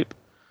Stripe.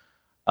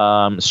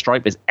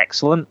 Stripe is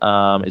excellent.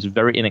 It's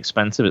very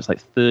inexpensive. It's like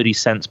 30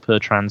 cents per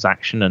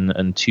transaction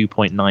and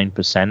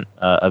 2.9%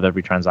 of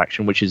every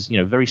transaction, which is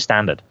very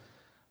standard.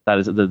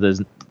 That's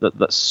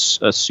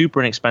super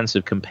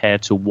inexpensive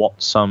compared to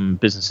what some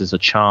businesses are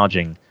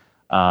charging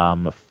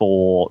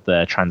for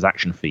their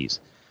transaction fees.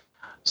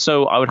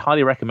 So I would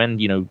highly recommend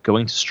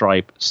going to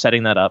Stripe,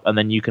 setting that up, and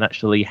then you can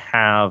actually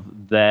have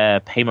their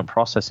payment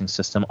processing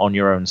system on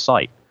your own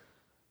site,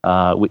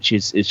 which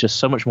is just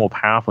so much more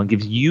powerful and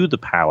gives you the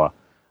power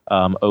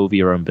over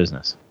your own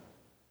business.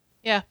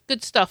 Yeah,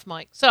 good stuff,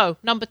 Mike. So,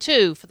 number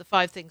 2 for the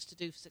 5 things to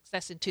do for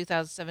success in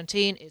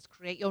 2017 is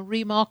create your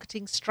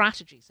remarketing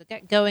strategy. So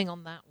get going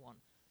on that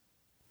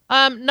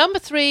one. Number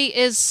 3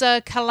 is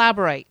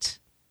collaborate.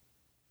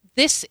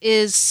 This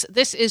is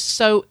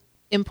so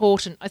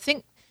important. I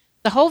think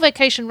the whole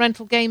vacation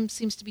rental game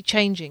seems to be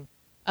changing.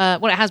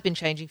 It has been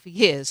changing for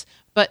years.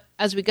 But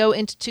as we go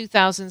into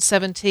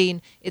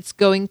 2017, it's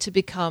going to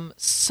become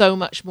so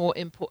much more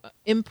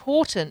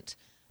important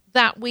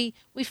that we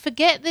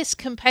forget this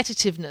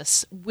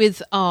competitiveness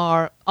with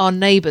our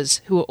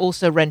neighbours who are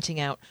also renting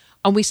out,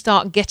 and we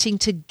start getting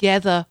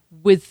together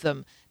with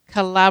them,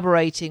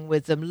 collaborating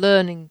with them,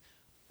 learning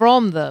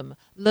from them,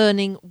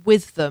 learning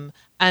with them,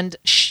 and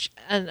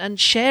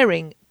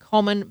sharing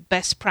common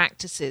best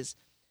practices.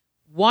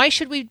 Why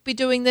should we be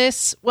doing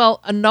this? Well,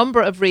 a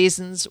number of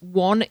reasons.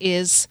 One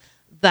is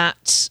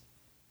that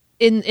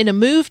in a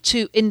move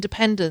to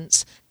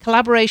independence,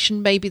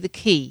 collaboration may be the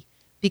key,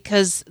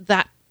 because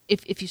that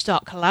if you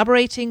start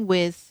collaborating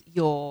with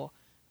your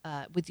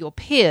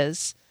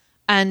peers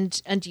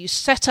and you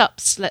set up,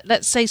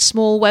 let's say,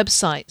 small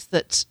websites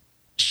that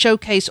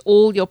showcase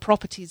all your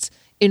properties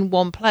in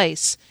one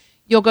place,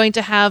 you're going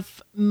to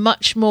have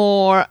much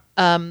more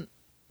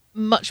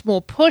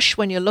push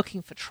when you're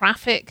looking for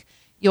traffic.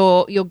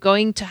 You're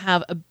going to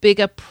have a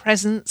bigger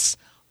presence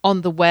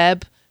on the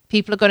web.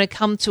 People are going to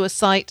come to a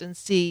site and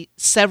see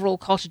several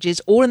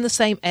cottages all in the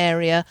same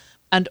area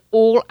and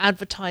all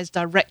advertised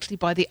directly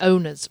by the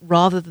owners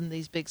rather than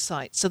these big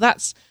sites. So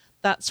that's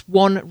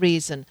one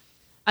reason.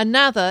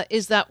 Another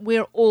is that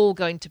we're all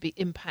going to be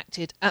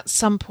impacted at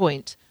some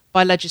point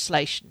by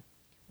legislation,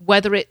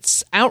 whether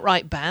it's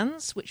outright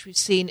bans, which we've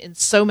seen in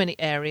so many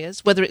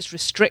areas, whether it's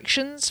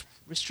restrictions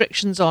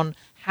on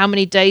how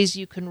many days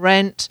you can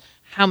rent,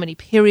 how many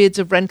periods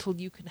of rental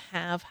you can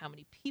have, how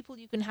many people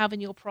you can have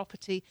in your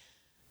property.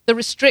 The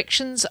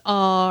restrictions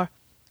are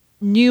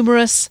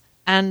numerous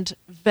and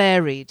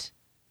varied,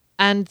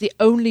 and the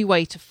only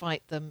way to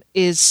fight them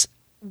is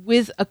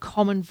with a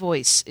common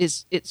voice.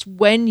 It's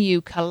when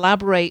you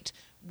collaborate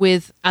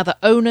with other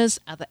owners,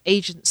 other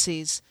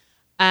agencies,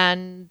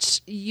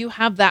 and you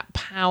have that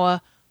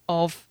power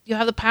of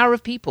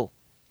people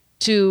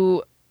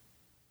to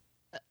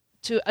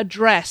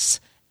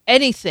address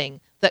anything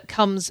that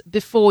comes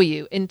before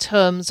you in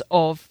terms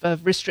of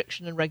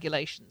restriction and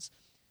regulations.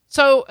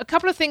 So a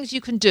couple of things you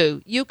can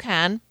do. You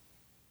could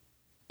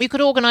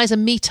organize a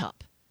meetup.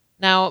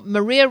 Now,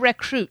 Maria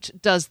Recruit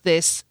does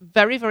this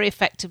very, very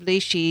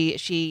effectively.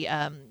 She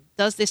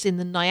does this in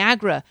the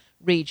Niagara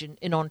region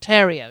in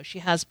Ontario. She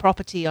has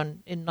property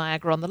in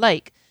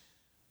Niagara-on-the-Lake.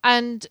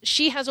 And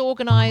she has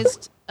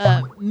organized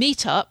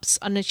meetups,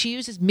 and she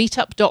uses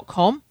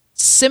meetup.com,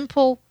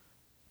 simple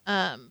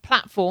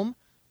platform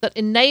that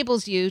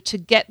enables you to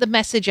get the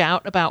message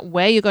out about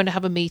where you're going to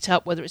have a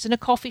meetup, whether it's in a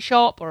coffee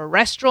shop or a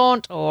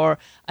restaurant or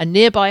a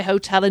nearby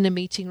hotel in a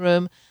meeting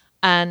room,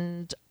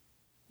 and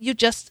you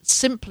just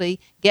simply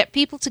get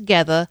people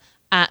together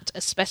at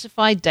a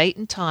specified date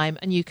and time,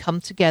 and you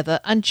come together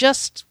and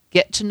just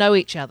get to know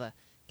each other,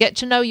 get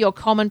to know your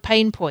common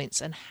pain points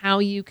and how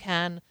you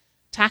can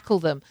tackle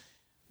them.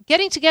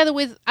 Getting together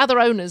with other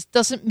owners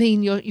doesn't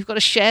mean you've got to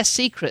share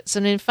secrets,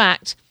 and in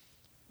fact,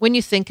 when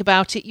you think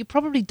about it, you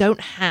probably don't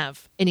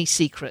have any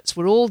secrets.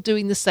 We're all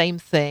doing the same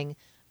thing.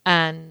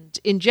 And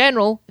in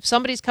general, if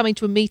somebody's coming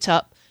to a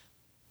meetup,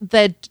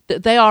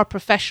 they are a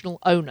professional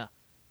owner.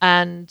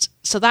 And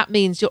so that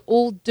means you're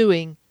all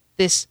doing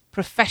this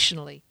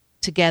professionally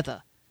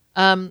together.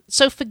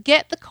 So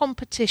forget the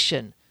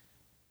competition.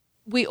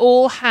 We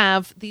all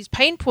have these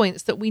pain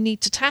points that we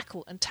need to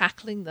tackle, and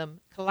tackling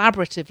them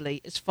collaboratively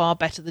is far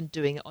better than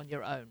doing it on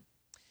your own.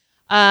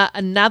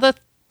 Another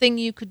thing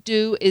you could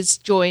do is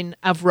join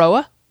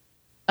avroa.org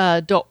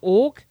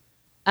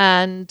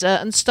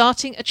and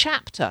starting a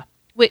chapter,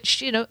 which,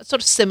 sort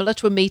of similar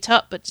to a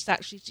meetup, but it's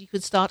actually you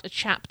could start a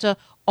chapter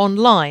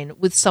online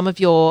with some of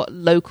your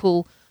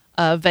local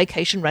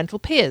vacation rental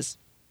peers.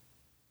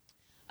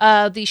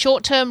 The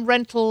Short-Term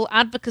Rental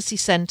Advocacy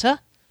Centre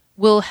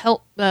will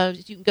help.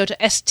 You can go to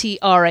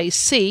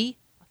STRAC.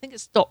 I think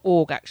it's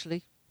 .org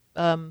actually.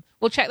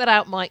 We'll check that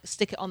out, Mike.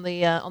 Stick it on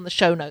the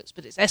show notes.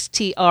 But it's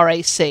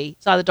STRAC.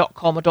 It's either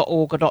 .com or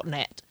 .org or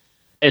 .net.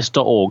 It's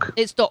 .org.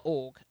 It's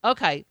 .org.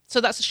 Okay,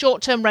 so that's a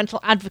Short-Term Rental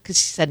Advocacy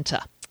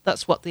Centre.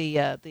 That's what the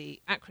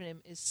acronym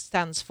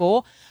stands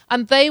for,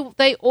 and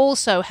they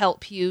also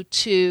help you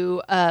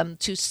to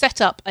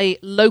set up a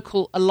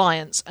local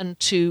alliance and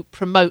to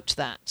promote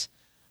that.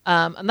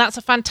 And that's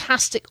a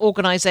fantastic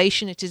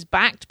organisation. It is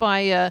backed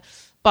by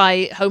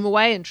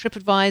HomeAway and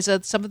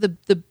TripAdvisor, some of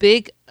the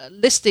big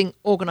listing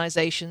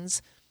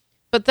organisations.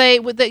 But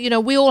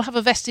we all have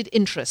a vested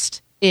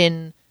interest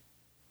in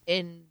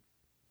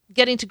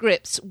getting to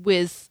grips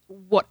with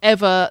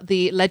whatever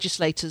the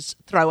legislators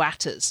throw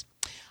at us.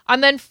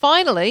 And then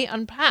finally,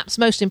 and perhaps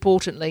most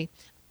importantly,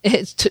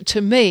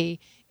 to me,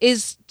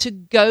 is to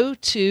go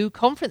to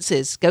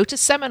conferences, go to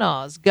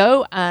seminars,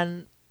 go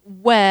and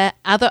where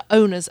other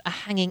owners are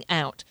hanging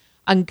out,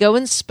 and go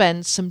and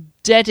spend some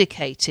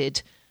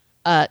dedicated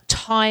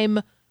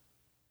time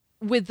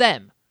with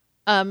them.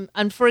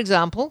 And for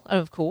example,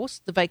 of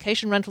course, the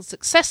Vacation Rental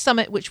Success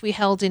Summit, which we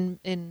held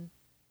in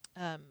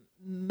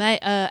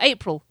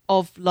April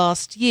of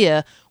last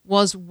year,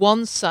 was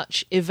one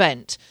such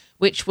event,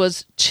 which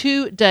was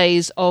 2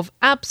 days of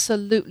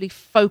absolutely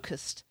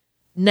focused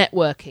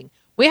networking.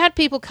 We had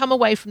people come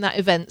away from that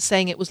event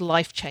saying it was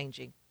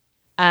life-changing,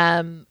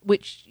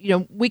 which,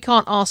 we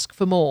can't ask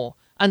for more.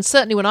 And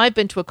certainly when I've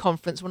been to a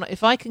conference,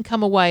 if I can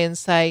come away and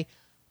say,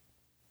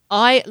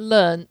 I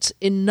learnt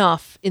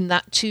enough in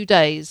that 2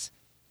 days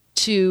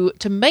to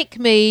make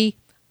me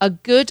a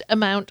good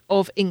amount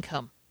of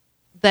income,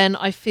 then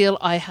I feel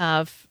I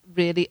have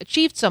really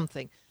achieved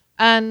something.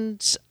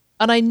 And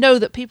I know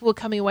that people were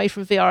coming away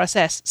from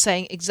VRSS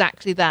saying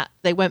exactly that.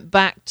 They went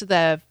back to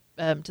their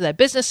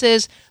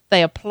businesses.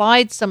 They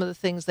applied some of the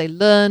things they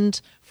learned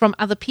from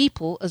other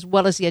people, as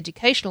well as the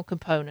educational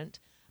component,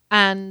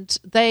 and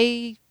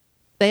their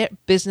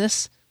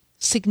business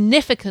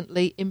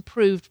significantly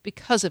improved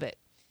because of it.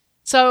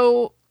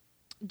 So,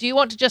 do you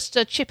want to just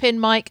chip in,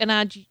 Mike, and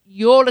add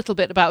your little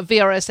bit about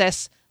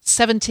VRSS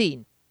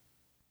 17?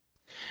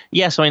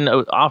 Yes, I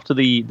mean, after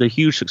the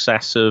huge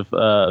success of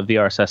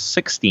VRSS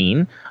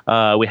 16,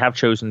 we have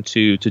chosen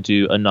to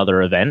do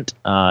another event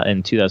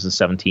in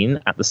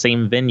 2017 at the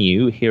same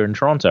venue here in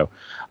Toronto,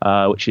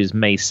 which is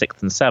May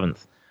 6th and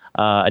 7th.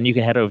 And you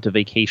can head over to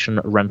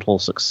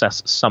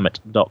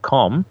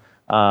vacationrentalsuccesssummit.com,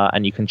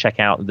 and you can check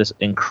out this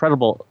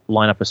incredible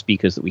lineup of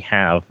speakers that we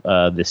have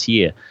this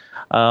year.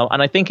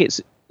 And I think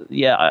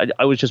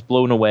I was just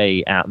blown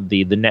away at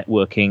the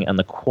networking and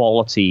the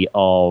quality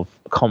of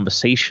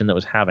conversation that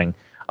was having.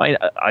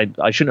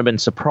 I shouldn't have been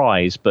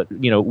surprised, but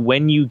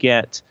when you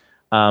get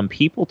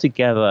people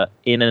together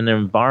in an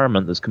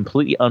environment that's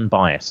completely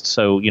unbiased,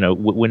 so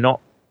we're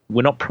not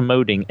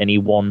promoting any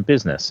one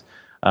business.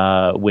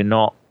 We're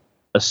not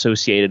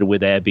associated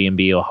with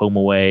Airbnb or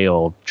HomeAway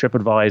or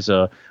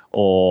TripAdvisor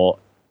or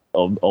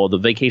the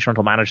Vacation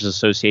Rental Managers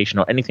Association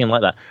or anything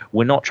like that.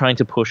 We're not trying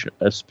to push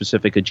a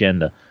specific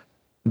agenda.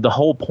 The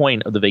whole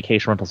point of the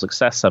Vacation Rental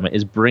Success Summit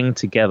is bring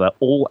together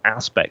all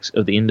aspects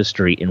of the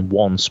industry in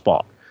one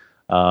spot.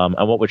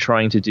 And what we're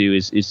trying to do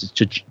is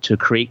to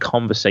create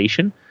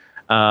conversation,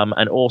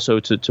 and also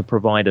to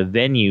provide a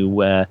venue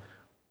where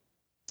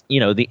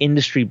the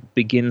industry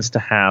begins to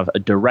have a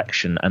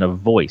direction and a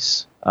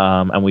voice.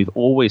 And we've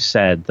always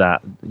said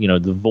that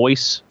the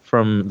voice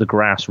from the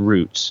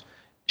grassroots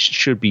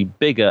should be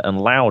bigger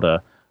and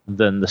louder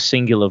than the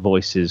singular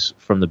voices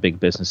from the big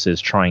businesses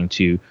trying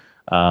to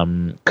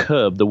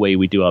curb the way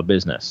we do our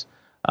business.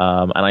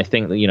 And I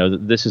think that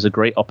this is a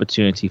great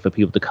opportunity for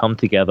people to come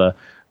together,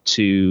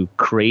 to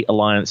create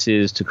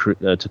alliances, to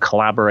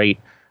collaborate,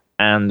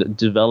 and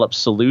develop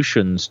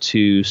solutions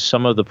to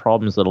some of the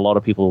problems that a lot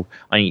of people.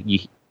 You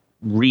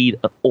read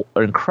an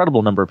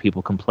incredible number of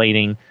people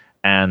complaining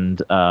and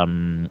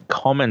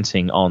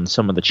commenting on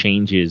some of the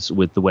changes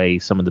with the way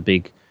some of the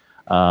big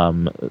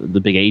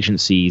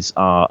agencies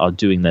are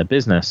doing their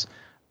business.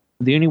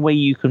 The only way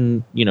you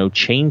can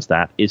change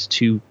that is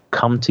to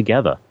come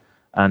together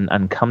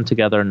and come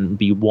together and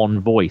be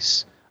one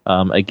voice.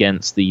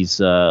 Against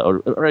these,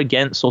 or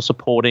against, or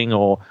supporting,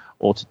 or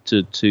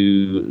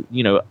to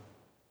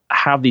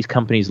have these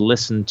companies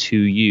listen to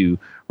you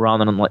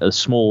rather than like a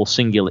small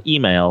singular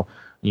email.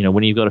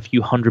 When you've got a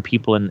few hundred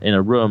people in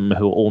a room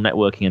who are all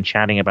networking and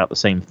chatting about the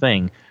same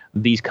thing,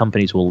 these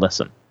companies will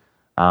listen.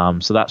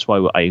 So that's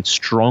why I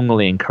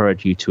strongly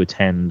encourage you to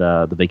attend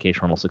the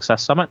Vacation Rental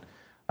Success Summit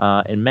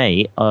in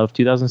May of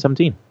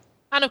 2017.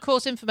 And of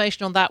course,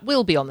 information on that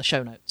will be on the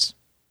show notes.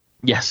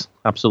 Yes,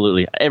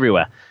 absolutely.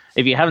 Everywhere.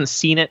 If you haven't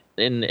seen it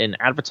in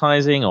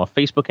advertising or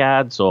Facebook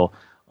ads or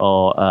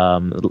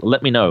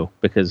let me know,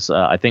 because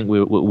I think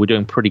we're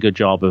doing a pretty good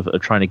job of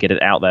trying to get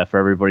it out there for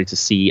everybody to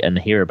see and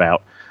hear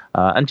about.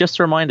 And just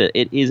a reminder,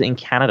 it is in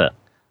Canada.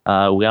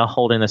 We are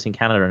holding this in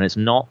Canada, and it's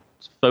not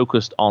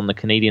focused on the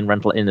Canadian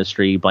rental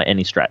industry by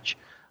any stretch.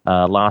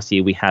 Last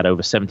year, we had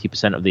over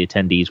 70% of the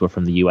attendees were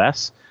from the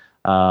US,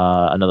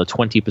 another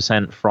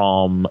 20%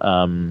 from,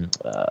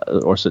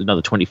 or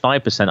another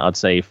 25%, I'd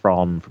say,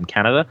 from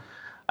Canada,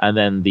 and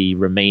then the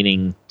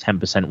remaining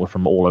 10% were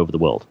from all over the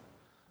world.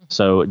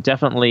 So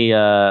definitely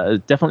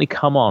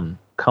come on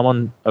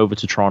over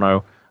to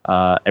Toronto.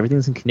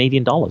 Everything's in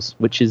Canadian dollars,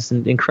 which is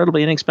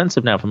incredibly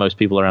inexpensive now for most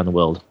people around the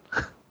world.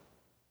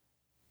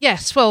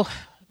 Yes, well,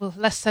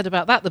 less said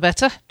about that, the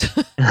better.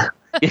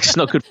 It's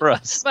not good for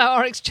us. About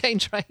our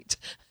exchange rate.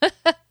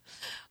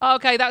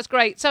 Okay, that's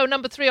great. So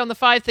number 3 on the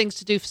 5 things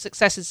to do for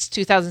success in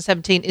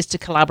 2017 is to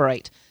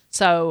collaborate.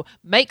 So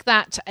make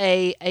that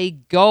a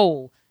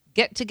goal.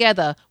 Get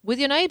together with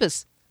your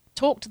neighbours,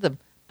 talk to them,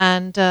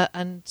 and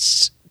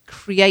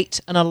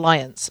create an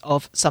alliance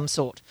of some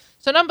sort.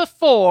 So number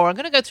 4, I'm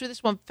going to go through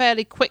this one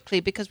fairly quickly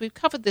because we've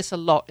covered this a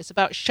lot. It's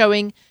about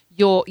showing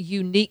your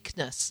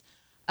uniqueness.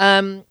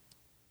 The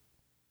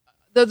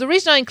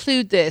reason I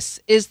include this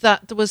is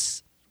that there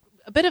was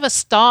a bit of a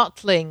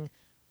startling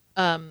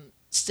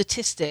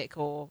statistic,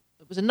 or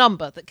it was a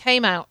number that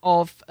came out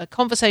of a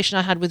conversation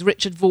I had with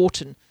Richard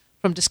Vorton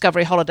from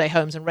Discovery Holiday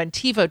Homes and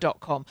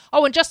Rentivo.com.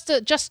 Oh, and just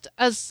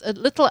as a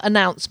little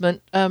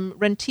announcement,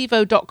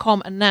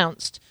 Rentivo.com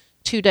announced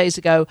 2 days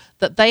ago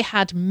that they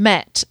had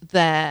met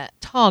their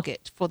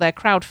target for their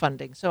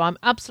crowdfunding. So I'm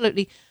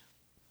absolutely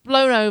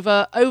blown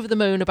over the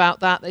moon about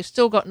that. They've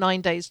still got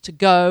 9 days to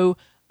go.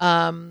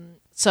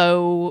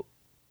 So,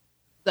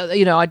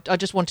 I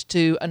just wanted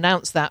to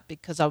announce that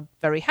because I'm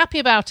very happy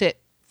about it.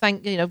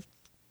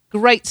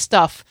 Great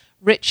stuff,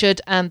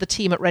 Richard and the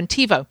team at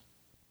Rentivo.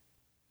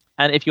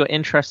 And if you're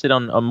interested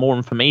on more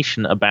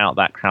information about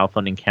that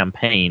crowdfunding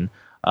campaign,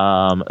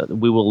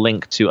 we will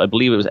link to, I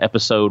believe it was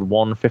episode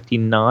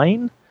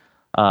 159,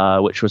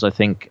 which was, I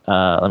think,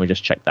 let me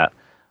just check that,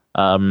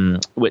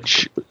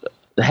 which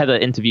Heather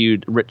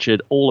interviewed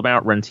Richard all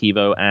about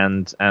Rentivo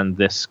and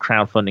this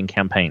crowdfunding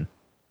campaign.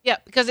 Yeah,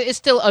 because it is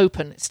still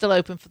open. It's still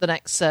open for the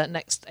next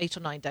 8 or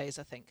 9 days,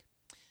 I think.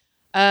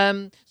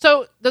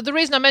 So the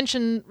reason I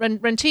mentioned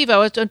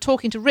Rentivo, I'm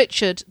talking to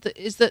Richard,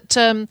 is that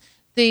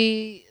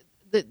the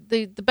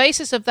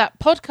basis of that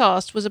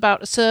podcast was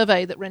about a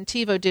survey that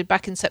Rentivo did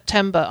back in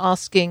September,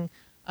 asking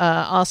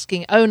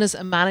owners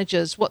and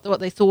managers what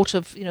they thought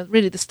of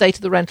really the state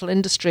of the rental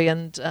industry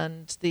and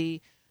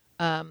the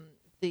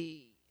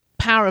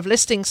power of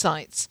listing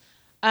sites.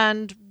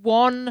 And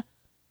one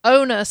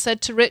owner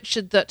said to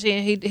Richard that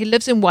he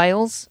lives in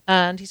Wales,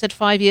 and he said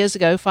 5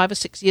 or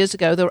 6 years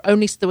ago there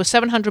were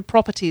 700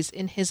 properties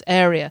in his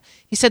area.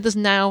 He said there's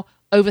now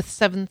over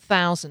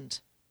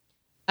 7,000.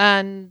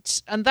 And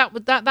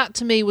that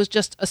to me was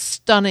just a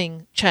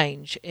stunning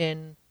change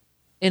in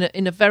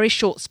a very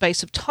short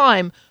space of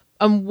time.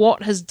 And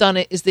what has done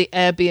it is the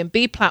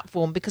Airbnb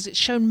platform, because it's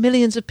shown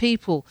millions of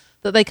people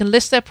that they can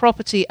list their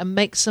property and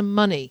make some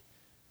money,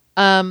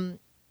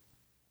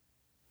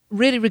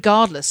 really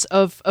regardless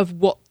of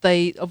what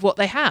they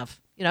have.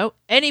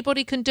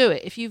 Anybody can do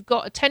it. If you've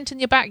got a tent in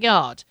your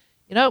backyard,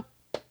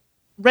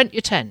 rent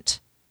your tent.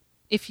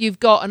 If you've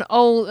got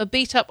a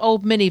beat-up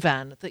old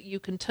minivan that you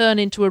can turn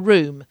into a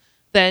room,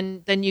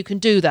 then you can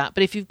do that.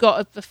 But if you've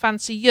got a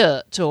fancy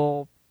yurt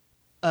or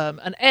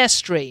an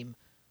Airstream,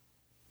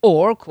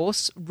 or, of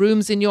course,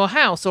 rooms in your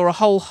house or a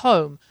whole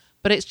home,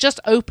 but it's just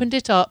opened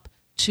it up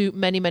to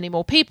many, many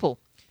more people,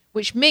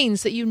 which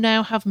means that you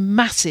now have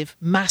massive,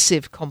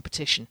 massive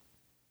competition.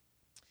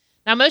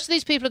 Now, most of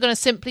these people are going to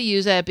simply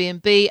use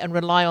Airbnb and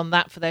rely on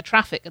that for their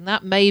traffic, and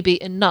that may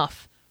be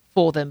enough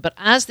for them. But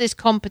as this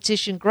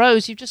competition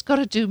grows, you've just got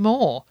to do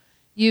more.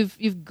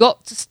 You've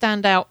got to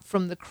stand out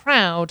from the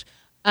crowd,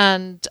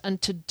 and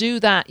to do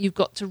that, you've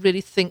got to really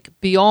think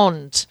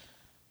beyond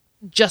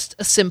just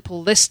a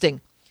simple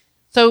listing.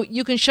 So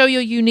you can show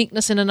your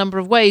uniqueness in a number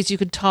of ways. You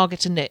can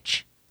target a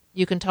niche.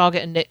 You can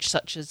target a niche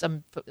such as,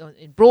 in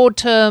broad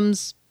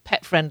terms,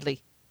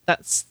 pet-friendly.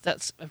 That's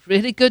a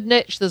really good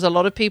niche. There's a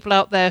lot of people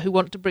out there who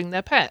want to bring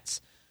their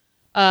pets.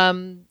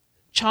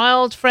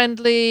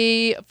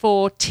 Child-friendly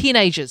for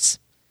teenagers.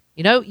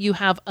 You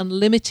have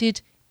unlimited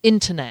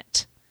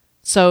internet.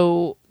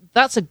 So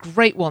that's a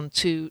great one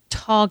to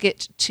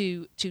target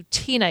to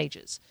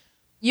teenagers.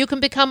 You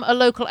can become a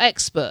local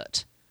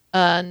expert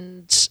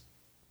and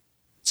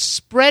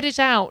spread it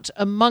out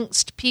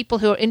amongst people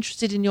who are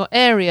interested in your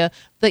area,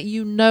 that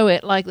you know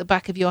it like the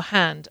back of your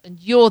hand, and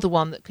you're the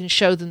one that can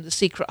show them the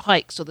secret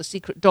hikes or the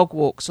secret dog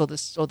walks or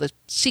the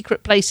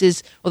secret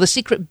places or the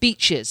secret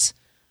beaches.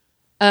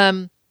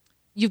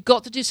 You've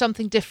got to do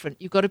something different.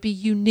 You've got to be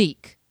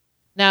unique.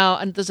 Now,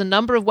 and there's a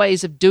number of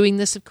ways of doing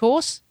this, of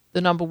course.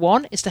 The number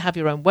one is to have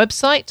your own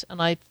website,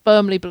 and I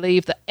firmly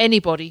believe that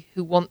anybody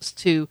who wants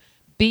to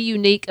be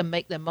unique and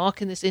make their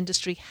mark in this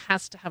industry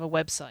has to have a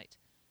website.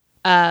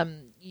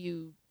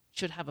 You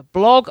should have a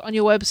blog on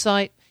your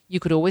website. You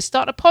could always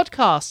start a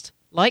podcast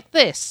like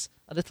this,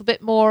 a little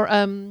bit more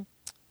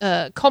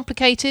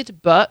complicated,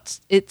 but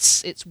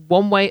it's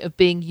one way of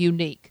being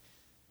unique.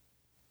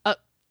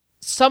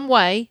 Some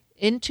way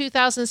in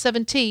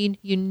 2017,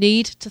 you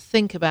need to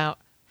think about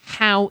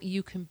how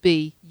you can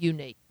be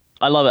unique.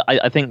 I love it.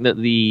 I think that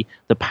the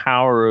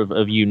power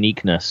of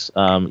uniqueness,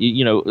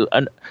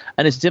 and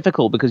it's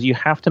difficult because you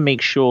have to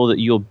make sure that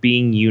you're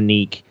being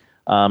unique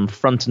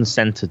front and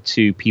center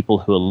to people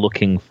who are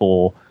looking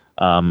for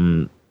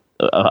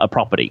a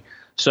property.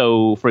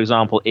 So, for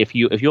example, if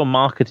you're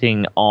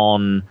marketing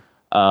on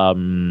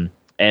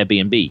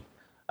Airbnb,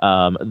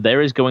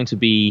 there is going to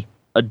be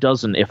a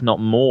dozen, if not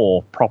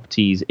more,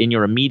 properties in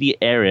your immediate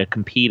area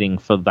competing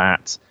for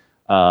that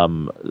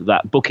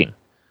booking.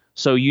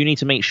 So you need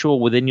to make sure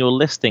within your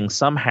listing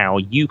somehow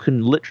you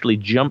can literally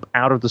jump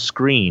out of the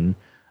screen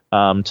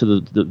to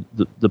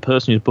the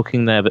person who's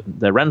booking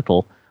their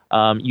rental.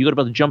 You got to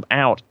be able to jump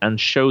out and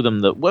show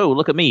them that, whoa,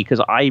 look at me because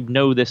I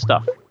know this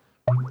stuff.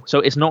 So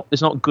it's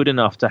not good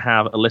enough to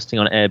have a listing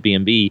on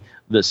Airbnb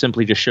that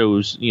simply just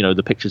shows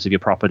the pictures of your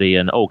property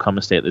and come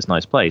and stay at this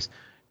nice place.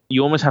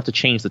 You almost have to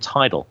change the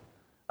title.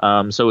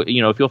 So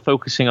if you're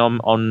focusing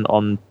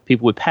on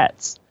people with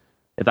pets,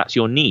 if that's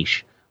your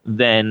niche,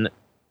 then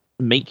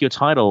make your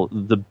title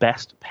the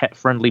best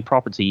pet-friendly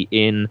property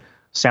in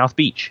South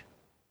Beach.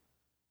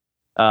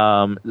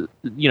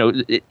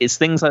 It's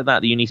things like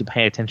that you need to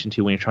pay attention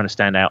to when you're trying to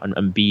stand out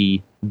and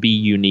be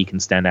unique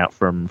and stand out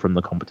from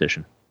the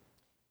competition.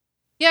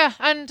 Yeah,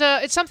 and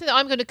it's something that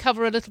I'm going to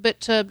cover a little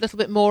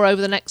bit more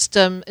over the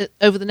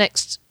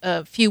next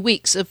few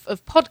weeks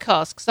of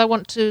podcasts, because I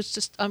want to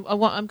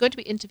I'm going to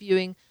be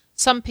interviewing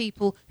some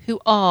people who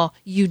are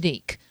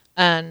unique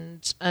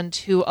and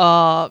who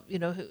are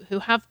who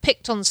have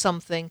picked on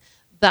something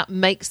that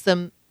makes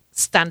them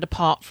stand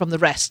apart from the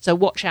rest. So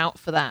watch out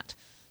for that.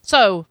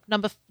 So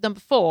number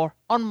 4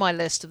 on my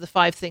list of the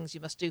 5 things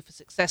you must do for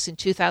success in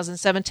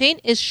 2017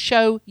 is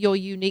show your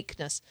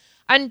uniqueness.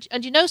 And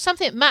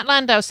something, Matt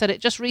Landau said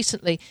it just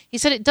recently. He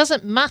said it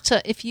doesn't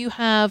matter if you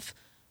have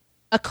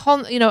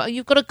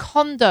you've got a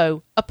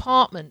condo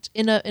apartment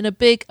in a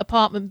big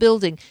apartment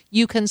building.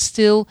 You can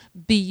still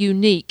be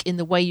unique in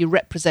the way you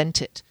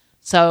represent it.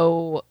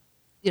 So,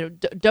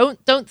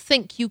 don't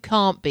think you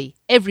can't be.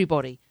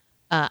 Everybody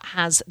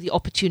has the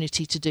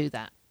opportunity to do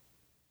that.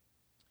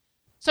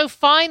 So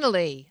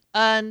finally,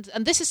 and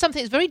this is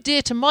something that's very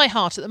dear to my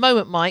heart at the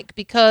moment, Mike,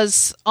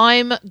 because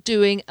I'm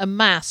doing a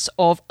mass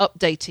of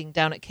updating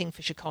down at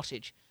Kingfisher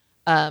Cottage.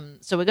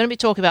 So we're going to be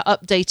talking about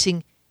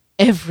updating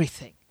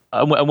everything.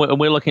 And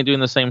we're looking at doing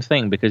the same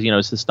thing because,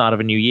 it's the start of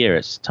a new year.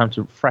 It's time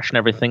to freshen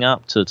everything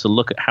up, to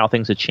look at how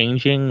things are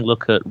changing,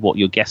 look at what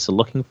your guests are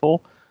looking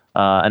for.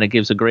 And it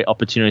gives a great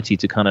opportunity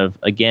to kind of,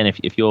 again,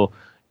 if you're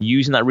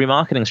using that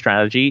remarketing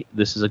strategy,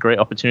 this is a great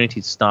opportunity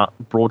to start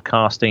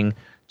broadcasting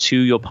to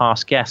your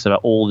past guests about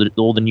all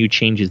the new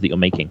changes that you're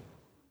making.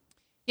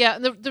 Yeah,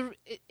 and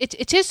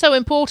it is so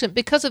important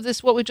because of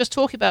this, what we're just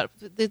talking about,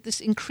 this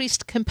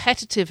increased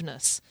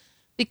competitiveness,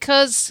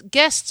 because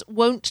guests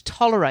won't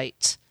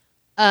tolerate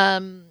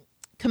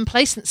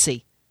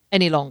complacency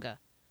any longer.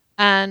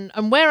 And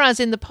whereas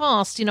in the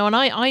past, and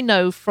I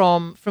know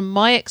from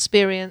my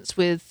experience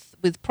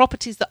with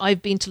properties that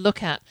I've been to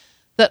look at,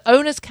 that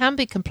owners can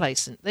be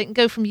complacent. They can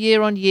go from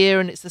year on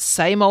year and it's the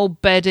same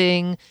old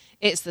bedding,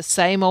 it's the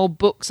same old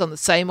books on the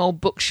same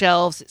old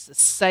bookshelves, it's the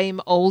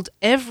same old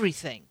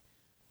everything.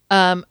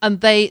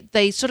 And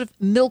they sort of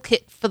milk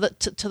it to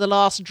the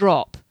last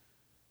drop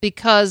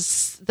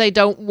because they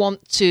don't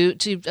want to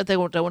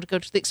go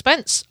to the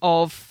expense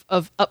of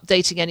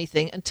updating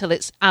anything until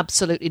it's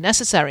absolutely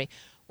necessary.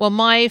 Well,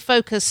 my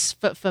focus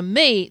for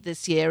me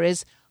this year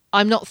is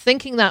I'm not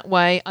thinking that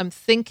way. I'm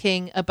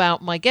thinking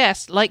about my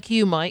guests, like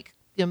you, Mike.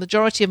 The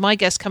majority of my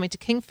guests coming to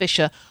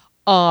Kingfisher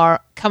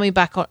are coming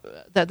back on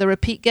the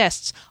repeat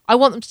guests. I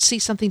want them to see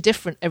something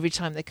different every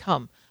time they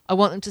come. I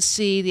want them to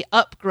see the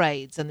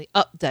upgrades and the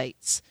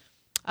updates.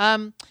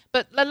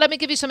 But let me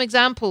give you some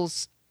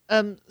examples.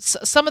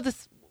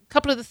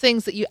 Couple of the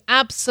things that you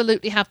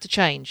absolutely have to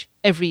change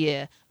every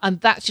year, and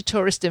that's your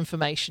tourist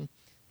information.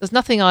 There's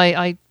nothing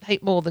I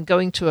hate more than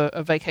going to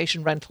a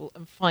vacation rental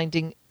and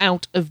finding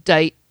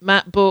out-of-date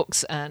map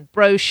books and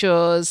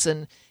brochures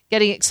and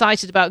getting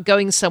excited about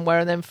going somewhere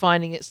and then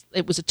finding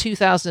it was a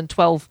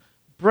 2012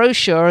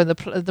 brochure and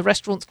the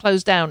restaurant's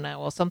closed down now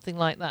or something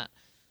like that.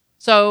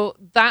 So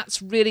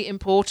that's really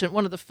important.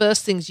 One of the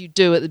first things you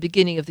do at the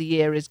beginning of the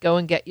year is go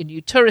and get your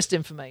new tourist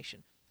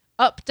information.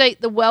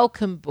 Update the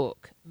welcome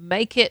book.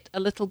 Make it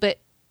a little bit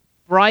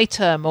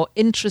brighter, more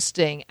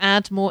interesting,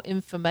 add more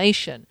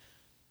information.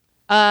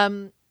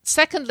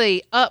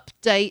 Secondly,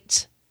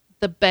 update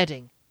the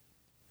bedding.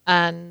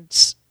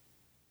 And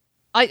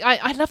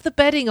I love the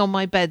bedding on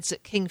my beds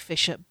at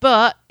Kingfisher,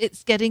 but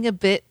it's getting a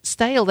bit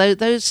stale.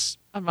 Those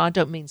I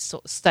don't mean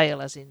sort of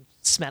stale as in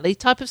smelly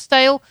type of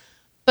stale,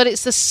 but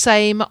it's the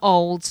same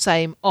old,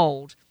 same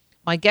old.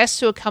 My guests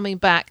who are coming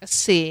back are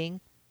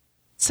seeing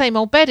same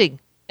old bedding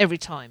every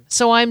time.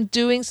 So I'm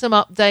doing some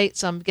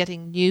updates. I'm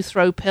getting new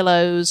throw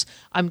pillows.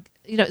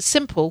 It's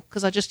simple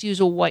because I just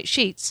use all white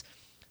sheets.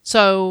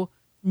 So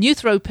new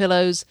throw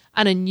pillows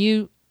and a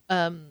new,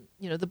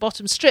 the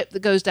bottom strip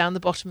that goes down the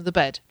bottom of the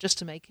bed just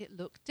to make it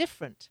look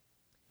different.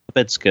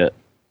 Bed skirt.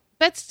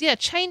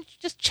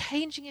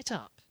 Changing it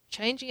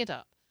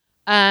up.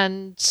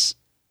 And,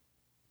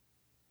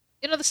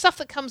 the stuff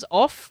that comes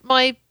off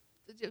my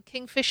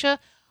Kingfisher,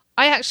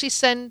 I actually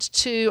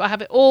I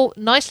have it all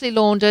nicely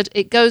laundered.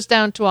 It goes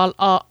down to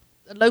our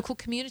local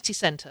community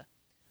centre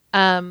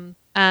and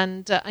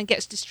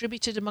gets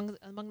distributed among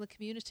the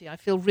community. I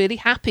feel really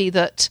happy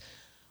that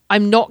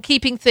I'm not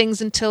keeping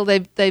things until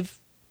they've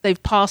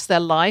passed their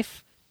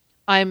life.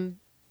 I'm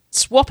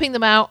swapping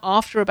them out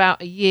after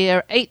about a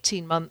year,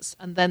 18 months,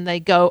 and then they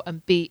go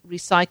and be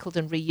recycled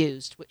and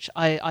reused, which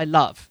I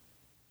love.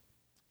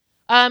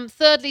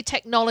 Thirdly,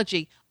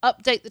 technology.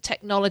 Update the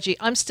technology.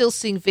 I'm still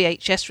seeing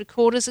VHS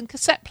recorders and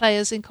cassette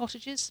players in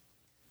cottages.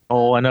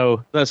 Oh, I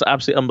know. That's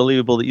absolutely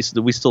unbelievable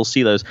that we still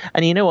see those.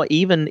 And you know what?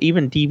 Even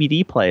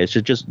DVD players,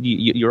 just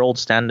your old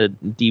standard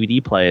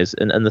DVD players.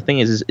 And the thing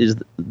is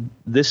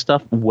this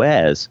stuff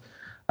wears.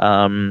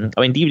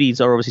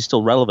 DVDs are obviously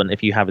still relevant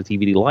if you have a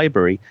DVD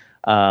library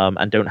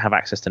and don't have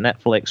access to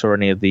Netflix or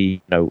any of the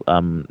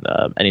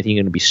anything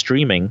you're going to be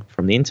streaming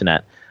from the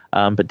internet.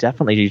 But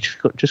definitely, you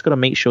just got to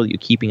make sure that you're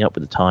keeping up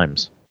with the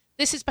times.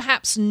 This is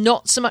perhaps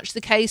not so much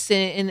the case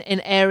in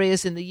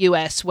areas in the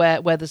US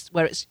where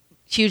it's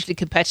hugely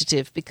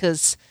competitive,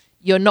 because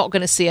you're not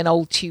going to see an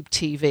old tube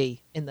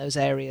TV in those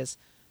areas.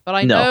 But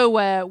I know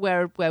where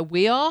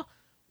we are,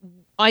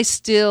 I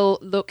still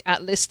look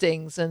at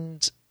listings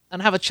and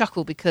have a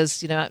chuckle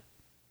because,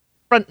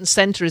 front and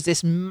center is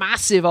this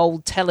massive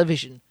old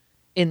television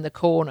in the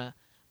corner,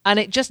 and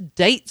it just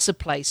dates a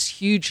place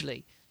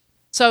hugely.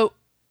 So,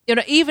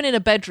 even in a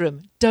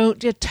bedroom, don't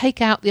take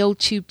out the old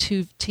tube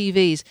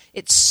TVs.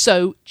 It's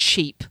so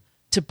cheap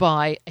to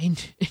buy a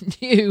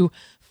new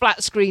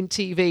flat screen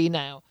TV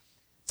now.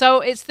 So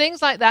it's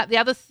things like that. The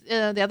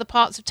other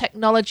parts of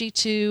technology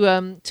to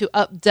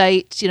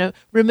update.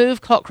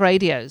 Remove clock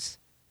radios.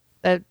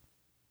 I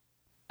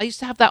used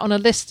to have that on a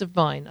list of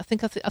mine. I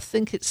think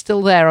it's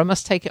still there. I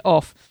must take it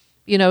off.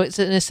 It's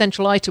an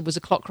essential item was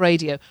a clock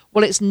radio.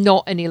 Well, it's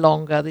not any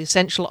longer. The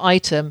essential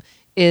item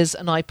is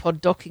an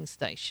iPod docking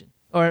station.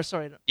 An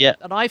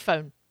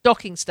iPhone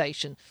docking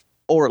station.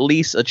 Or at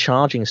least a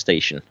charging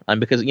station. And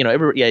because,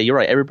 you're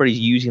right. Everybody's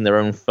using their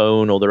own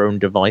phone or their own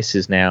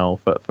devices now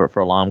for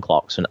alarm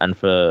clocks and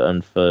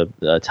for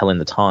telling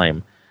the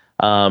time.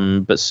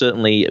 But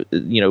certainly,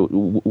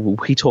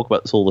 we talk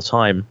about this all the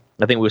time.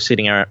 I think we were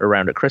sitting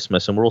around at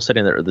Christmas and we're all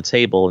sitting there at the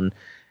table and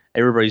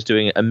everybody's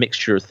doing a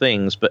mixture of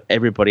things, but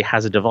everybody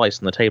has a device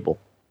on the table.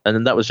 And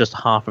then that was just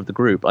half of the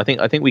group. I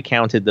think we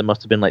counted there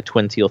must have been like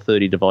 20 or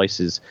 30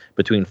 devices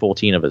between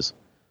 14 of us.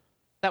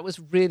 That was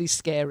really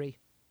scary.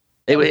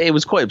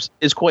 It's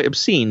quite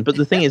obscene. But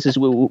the thing is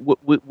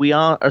we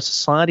are a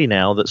society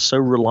now that's so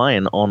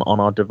reliant on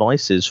our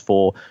devices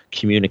for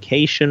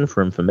communication,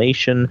 for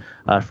information,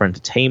 for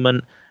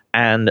entertainment.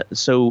 And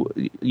so,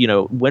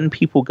 when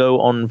people go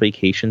on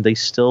vacation, they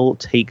still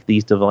take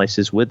these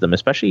devices with them,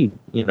 especially,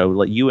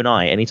 like you and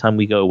I, anytime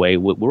we go away,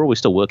 we're always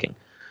still working.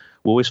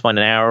 We always find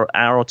an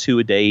hour or two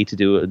a day to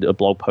do a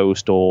blog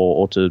post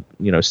or to,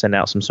 send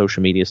out some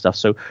social media stuff.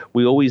 So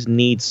we always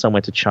need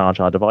somewhere to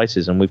charge our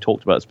devices. And we've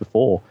talked about this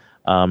before.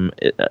 An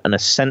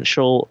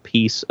essential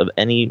piece of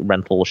any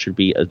rental should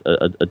be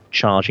a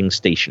charging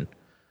station.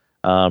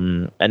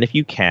 And if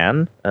you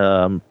can,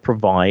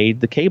 provide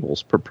the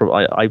cables.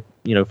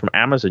 From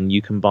Amazon,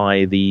 you can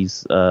buy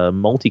these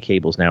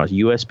multi-cables now. It's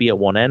USB at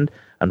one end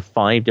and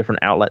 5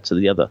 different outlets at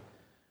the other.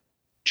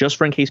 Just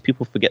for in case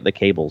people forget the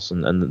cables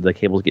and the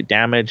cables get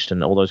damaged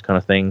and all those kind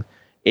of things.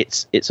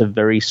 It's a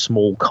very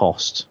small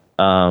cost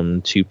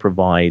to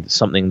provide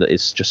something that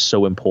is just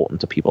so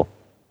important to people.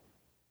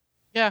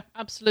 Yeah,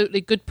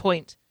 absolutely. Good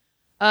point.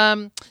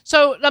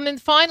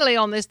 Finally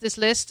on this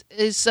list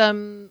is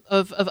of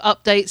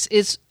updates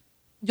is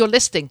your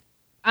listing.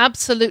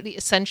 Absolutely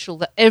essential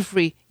that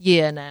every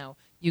year now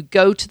you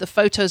go to the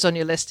photos on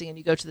your listing and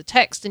you go to the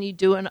text and you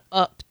do an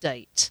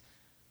update.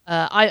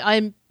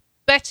 I'm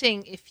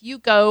betting if you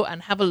go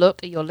and have a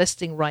look at your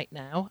listing right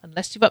now,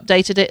 unless you've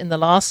updated it in the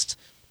last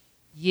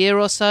year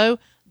or so,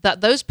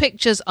 that those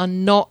pictures are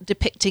not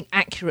depicting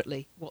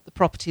accurately what the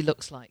property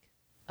looks like.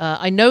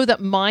 I know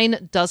that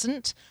mine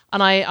doesn't,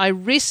 and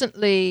we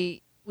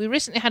recently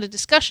had a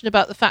discussion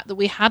about the fact that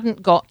we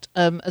hadn't got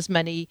as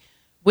many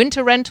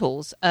winter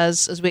rentals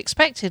as we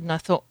expected, and I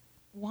thought,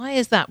 why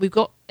is that? We've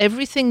got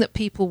everything that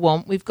people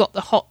want. We've got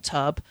the hot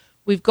tub.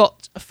 We've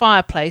got a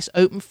fireplace,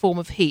 open form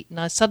of heat, and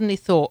I suddenly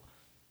thought,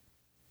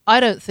 I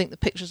don't think the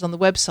pictures on the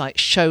website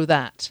show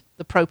that,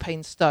 the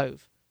propane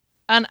stove.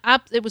 And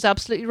it was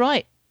absolutely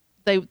right.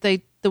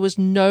 There was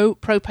no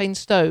propane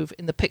stove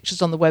in the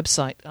pictures on the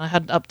website. I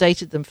hadn't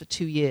updated them for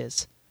 2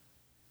 years.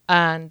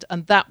 and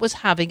that was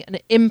having an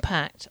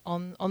impact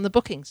on the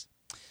bookings.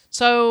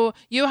 So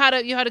you had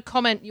a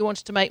comment you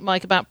wanted to make,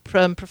 Mike, about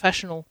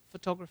professional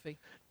photography.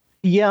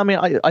 Yeah, I mean,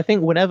 I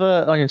think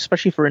whenever,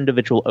 especially for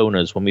individual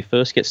owners, when we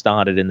first get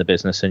started in the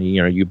business and,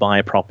 you buy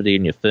a property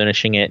and you're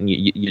furnishing it and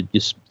you're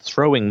just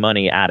throwing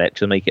money at it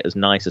to make it as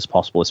nice as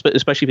possible,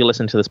 especially if you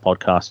listen to this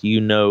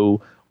podcast,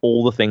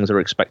 all the things that are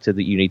expected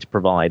that you need to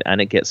provide, and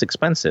it gets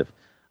expensive.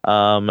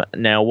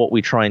 Now, what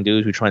we try and do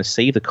is we try and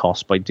save the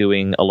cost by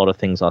doing a lot of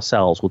things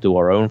ourselves. We'll do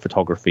our own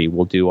photography.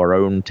 We'll do our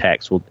own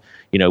text.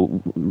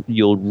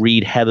 You'll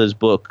read Heather's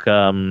book,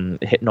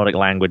 Hypnotic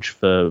Language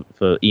for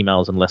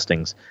emails and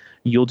listings.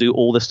 You'll do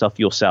all this stuff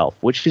yourself,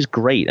 which is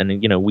great.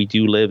 And, we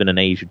do live in an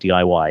age of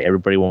DIY.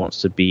 Everybody wants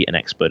to be an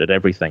expert at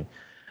everything.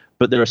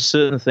 But there are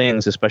certain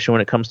things, especially when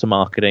it comes to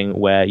marketing,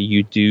 where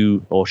you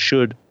do or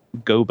should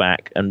go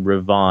back and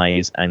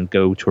revise and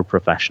go to a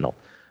professional.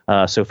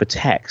 So for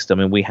text, I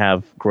mean, we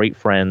have great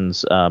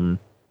friends, Andy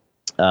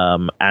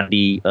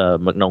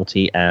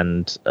McNulty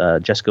and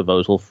Jessica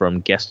Vosel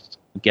from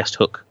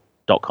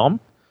guesthook.com.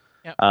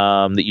 Yep.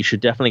 That you should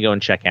definitely go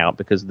and check out,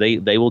 because they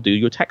will do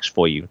your text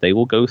for you. They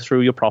will go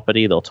through your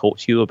property. They'll talk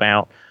to you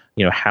about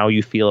how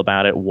you feel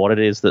about it, what it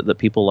is that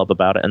people love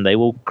about it, and they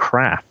will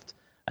craft.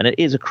 And it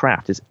is a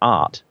craft. It's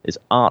art. It's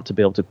art to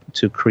be able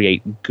to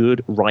create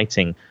good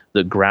writing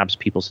that grabs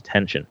people's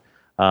attention.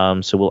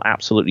 So we'll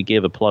absolutely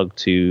give a plug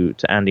to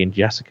Andy and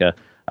Jessica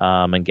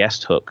and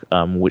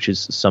Guesthook, which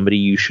is somebody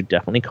you should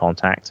definitely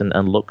contact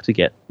and look to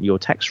get your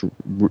text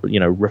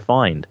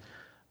refined.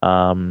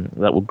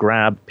 That will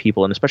grab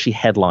people, and especially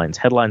headlines.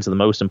 Headlines are the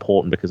most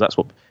important, because that's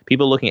what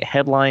people are looking at: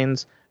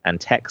 headlines and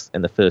text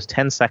in the first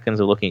 10 seconds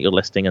of looking at your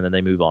listing, and then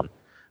they move on.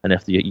 And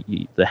if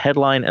the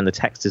headline and the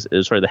text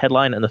the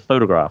headline and the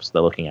photographs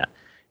they're looking at,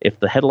 if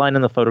the headline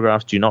and the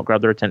photographs do not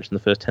grab their attention in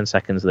the first 10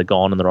 seconds, they're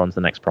gone and they're on to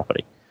the next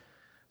property.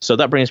 So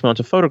that brings me on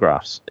to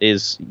photographs.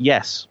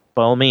 Yes,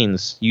 by all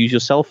means, use your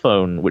cell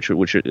phone, which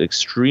are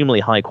extremely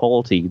high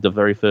quality the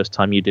very first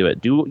time you do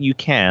it. Do what you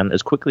can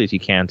as quickly as you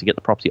can to get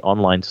the property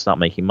online to start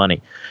making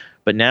money.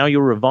 But now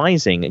you're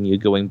revising and you're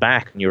going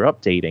back and you're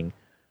updating.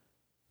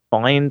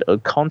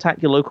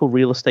 Contact your local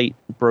real estate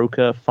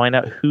broker. Find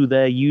out who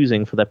they're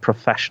using for their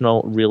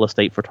professional real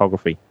estate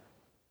photography.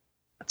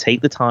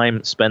 Take the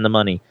time, spend the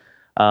money.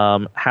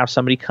 Have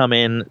somebody come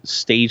in,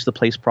 stage the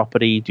place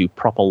property, do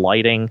proper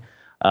lighting.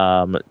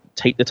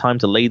 Take the time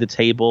to lay the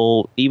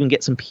table, even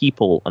get some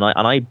people.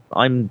 And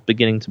I'm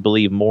beginning to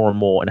believe more and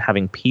more in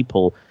having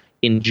people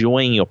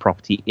enjoying your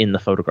property in the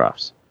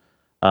photographs.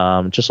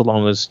 Just as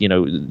long as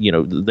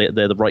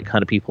they're the right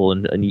kind of people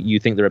and you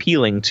think they're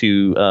appealing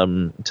to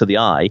the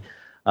eye.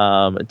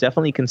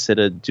 Definitely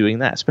consider doing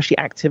that, especially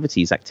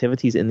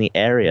activities in the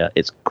area.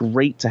 It's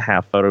great to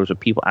have photos of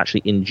people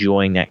actually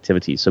enjoying the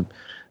activities. So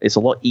it's a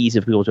lot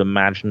easier for people to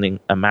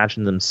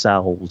imagine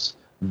themselves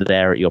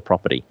there at your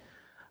property.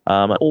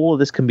 All of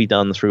this can be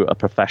done through a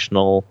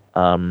professional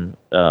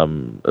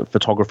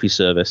photography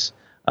service.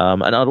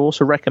 And I'd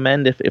also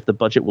recommend, if the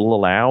budget will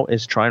allow,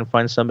 is try and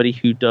find somebody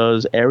who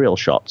does aerial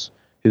shots,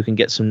 who can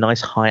get some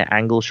nice high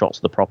angle shots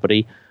of the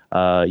property,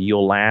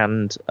 your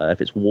land,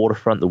 if it's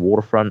waterfront, the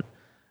waterfront.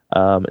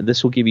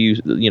 This will give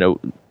you,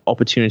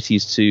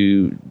 opportunities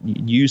to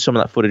use some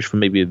of that footage from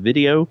maybe a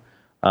video,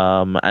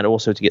 and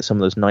also to get some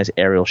of those nice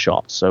aerial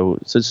shots. So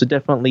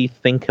definitely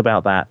think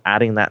about that,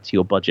 adding that to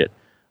your budget.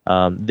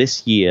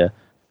 This year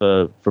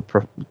for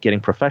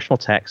getting professional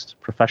text,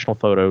 professional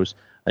photos,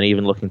 and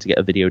even looking to get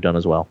a video done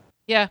as well.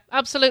 Yeah,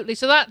 absolutely.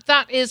 So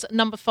that is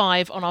number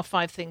 5 on our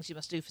 5 things you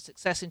must do for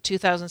success in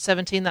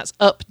 2017. That's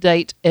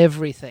update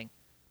everything.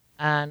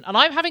 And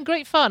I'm having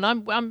great fun.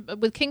 I'm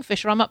with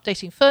Kingfisher. I'm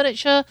updating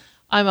furniture.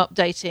 I'm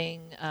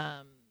updating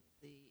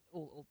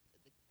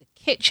the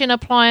kitchen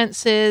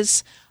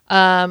appliances.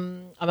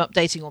 I'm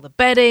updating all the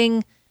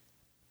bedding,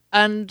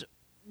 and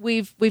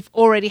we've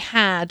already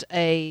had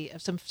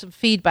some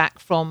feedback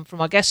from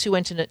our guests who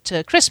went in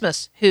at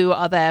Christmas, who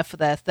are there for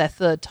their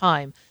third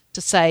time, to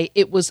say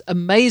it was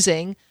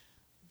amazing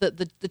that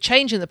the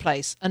change in the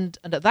place, and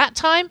at that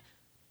time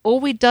all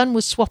we'd done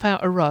was swap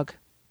out a rug.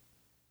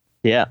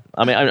 Yeah,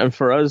 I mean, and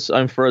for us,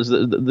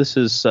 this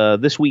is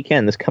this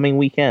coming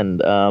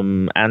weekend.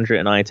 Andrea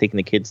and I are taking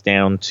the kids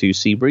down to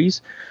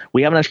Seabreeze.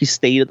 We haven't actually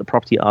stayed at the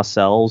property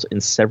ourselves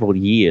in several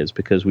years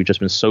because we've just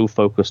been so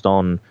focused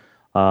on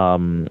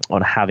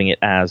having it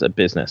as a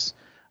business.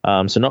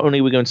 So not only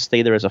are we going to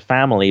stay there as a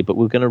family, but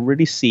we're going to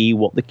really see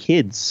what the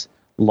kids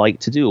like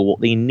to do or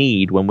what they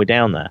need when we're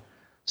down there.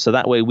 So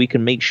that way we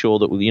can make sure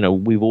that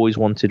we've always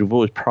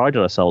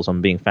prided ourselves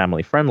on being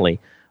family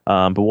friendly.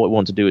 But what we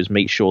want to do is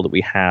make sure that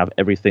we have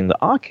everything that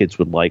our kids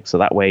would like. So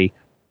that way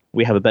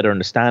we have a better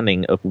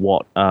understanding of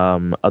what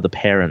other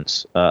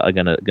parents are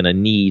gonna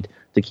need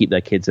to keep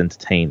their kids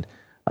entertained,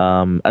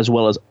 as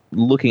well as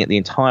looking at the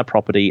entire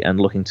property and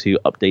looking to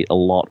update a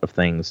lot of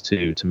things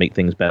to make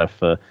things better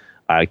for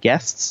our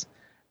guests,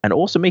 and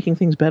also making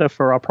things better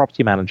for our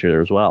property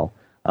manager as well.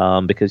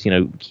 Because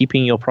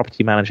keeping your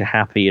property manager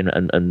happy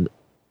and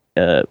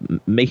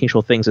making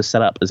sure things are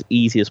set up as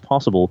easy as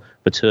possible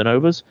for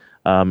turnovers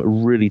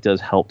really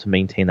does help to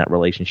maintain that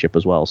relationship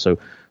as well. So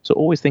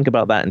always think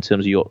about that in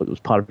terms of as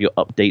part of your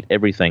update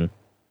everything.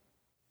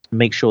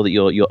 Make sure that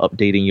you're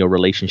updating your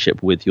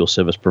relationship with your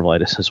service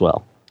providers as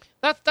well.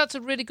 That's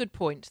a really good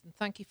point, and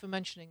thank you for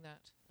mentioning that.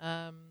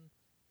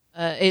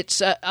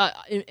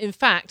 In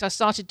fact, I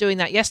started doing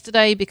that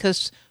yesterday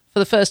because for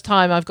the first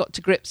time I've got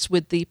to grips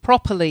with the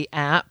Properly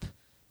app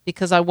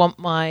because I want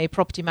my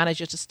property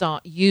manager to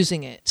start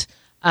using it.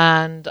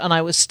 And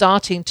I was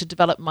starting to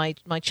develop my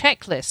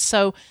checklist.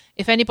 So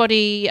if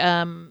anybody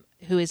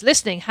who is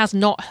listening has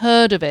not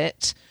heard of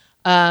it,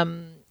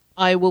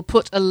 I will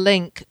put a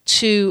link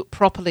to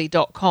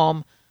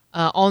properly.com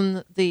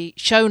on the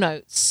show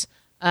notes.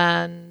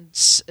 And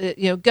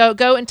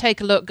go and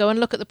take a look. Go and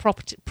look at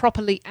the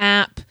Properly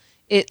app.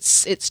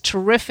 It's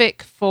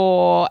terrific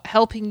for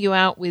helping you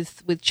out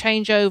with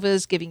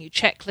changeovers, giving you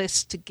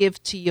checklists to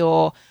give to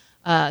your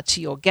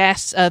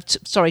guests.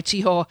 To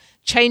your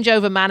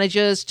changeover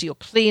managers, to your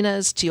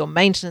cleaners, to your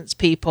maintenance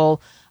people.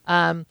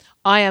 I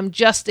am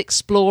just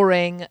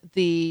exploring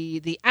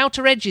the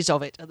outer edges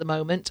of it at the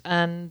moment,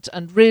 and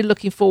really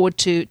looking forward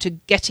to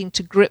getting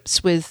to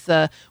grips with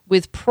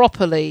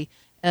Properly.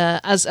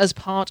 As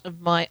part of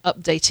my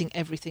updating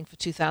everything for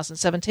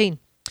 2017.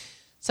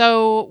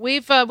 So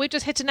we've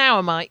just hit an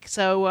hour, Mike.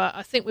 So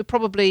I think we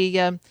probably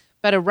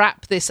better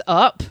wrap this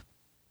up.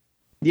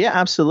 Yeah,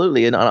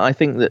 absolutely. And I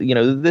think that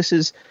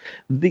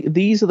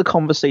these are the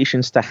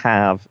conversations to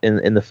have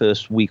in the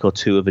first week or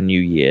two of a new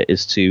year.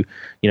 Is to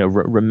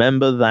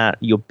remember that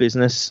your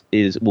business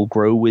will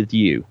grow with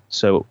you.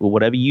 So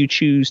whatever you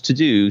choose to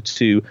do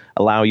to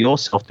allow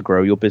yourself to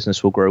grow, your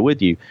business will grow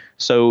with you.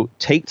 So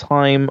take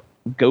time.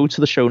 Go to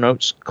the show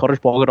notes,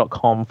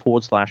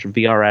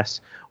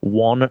 cottageblogger.com/VRS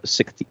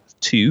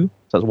 162.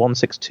 So that's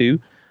 162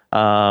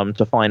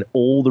 to find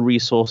all the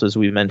resources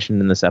we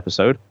mentioned in this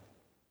episode.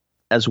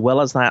 As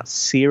well as that,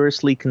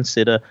 seriously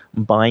consider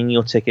buying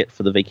your ticket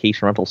for the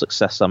Vacation Rental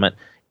Success Summit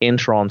in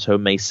Toronto,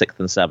 May 6th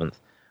and 7th.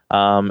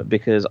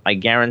 Because I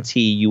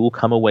guarantee you will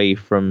come away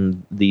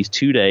from these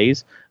 2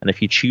 days, and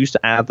if you choose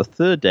to add the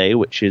third day,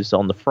 which is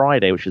on the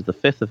Friday, which is the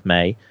 5th of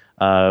May,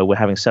 we're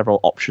having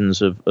several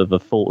options of a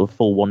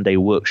full 1 day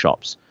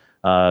workshops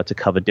to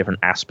cover different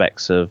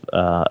aspects of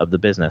the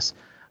business.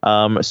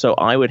 So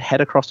I would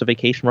head across to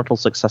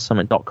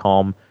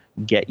vacationrentalsuccesssummit.com,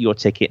 get your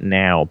ticket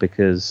now,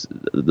 because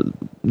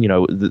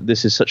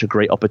this is such a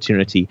great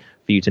opportunity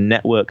for you to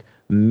network,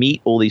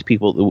 meet all these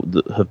people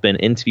that have been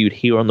interviewed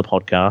here on the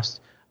podcast.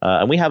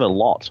 And we have a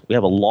lot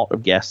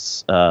of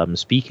guests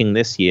speaking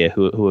this year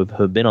who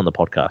have been on the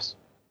podcast.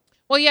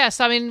 Well, yes.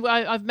 I mean,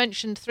 I've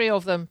mentioned three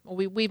of them, or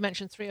we've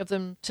mentioned three of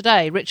them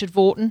today. Richard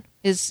Vorton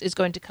is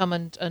going to come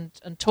and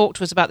talk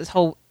to us about this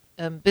whole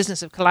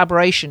business of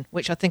collaboration,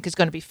 which I think is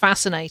going to be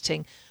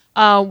fascinating.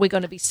 We're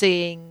going to be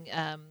seeing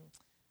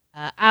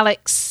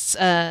Alex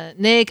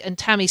Nigg and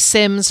Tammy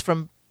Sims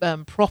from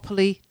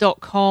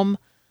Properly.com,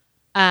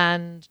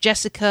 and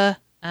Jessica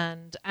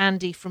and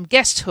Andy from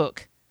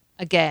Guesthook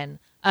again.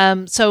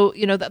 So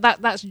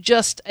that's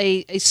just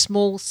a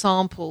small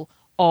sample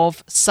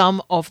of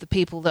some of the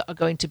people that are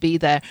going to be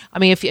there. I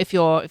mean, if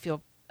you're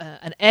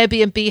an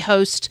Airbnb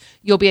host,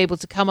 you'll be able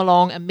to come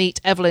along and meet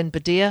Evelyn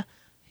Badia,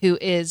 who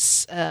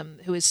is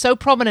so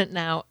prominent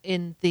now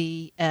in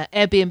the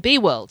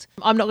Airbnb world.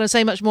 I'm not going to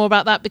say much more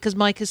about that because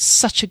Mike is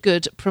such a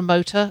good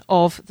promoter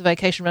of the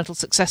Vacation Rental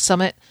Success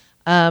Summit.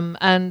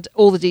 And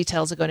all the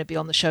details are going to be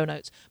on the show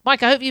notes.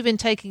 Mike, I hope you've been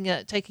taking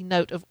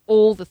note of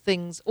all the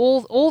things,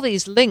 all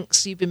these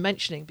links you've been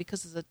mentioning,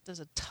 because there's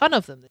a ton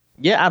of them.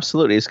 Yeah,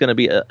 absolutely. It's going to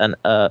be an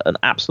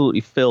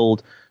absolutely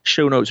filled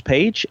show notes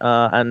page,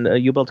 and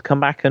you'll be able to come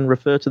back and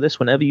refer to this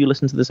whenever you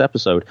listen to this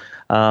episode.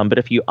 But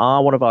if you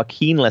are one of our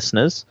keen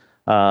listeners,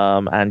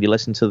 and you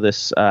listen to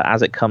this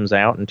as it comes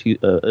out in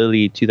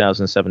early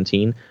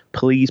 2017,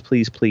 please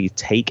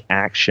take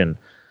action.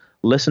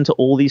 Listen to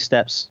all these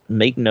steps,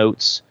 make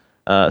notes.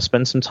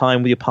 Spend some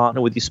time with your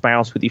partner, with your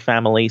spouse, with your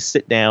family.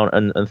 Sit down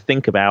and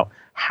think about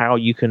how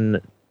you can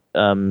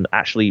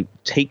actually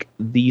take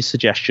these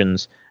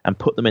suggestions and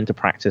put them into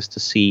practice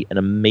to see an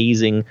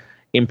amazing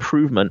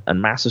improvement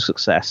and massive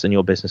success in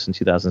your business in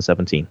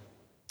 2017.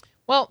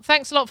 Well,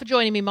 thanks a lot for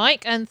joining me,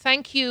 Mike, and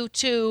thank you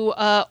to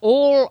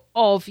all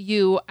of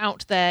you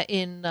out there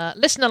in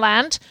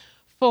Listenerland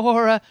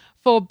for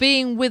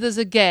being with us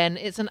again.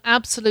 It's an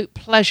absolute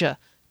pleasure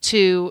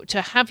to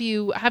have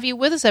you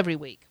with us every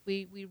week.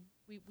 We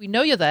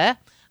know you're there,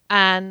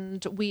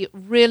 and we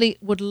really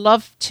would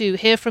love to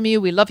hear from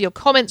you. We love your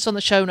comments on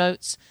the show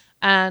notes,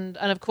 and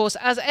of course,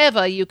 as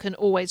ever, you can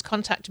always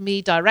contact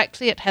me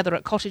directly at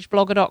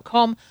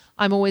heather@cottageblogger.com.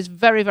 I'm always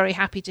very, very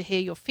happy to hear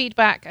your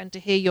feedback and to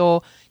hear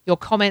your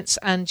comments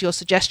and your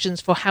suggestions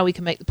for how we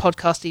can make the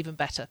podcast even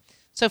better.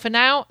 So for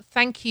now,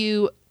 thank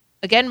you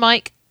again,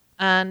 Mike,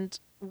 and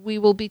we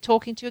will be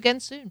talking to you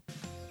again soon.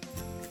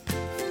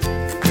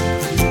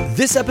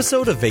 This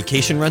episode of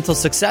Vacation Rental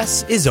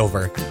Success is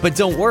over, but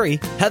don't worry,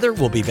 Heather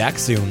will be back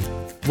soon.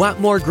 Want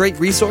more great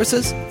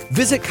resources?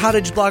 Visit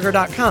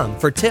cottageblogger.com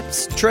for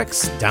tips,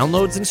 tricks,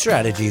 downloads, and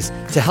strategies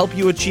to help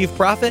you achieve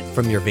profit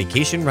from your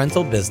vacation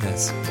rental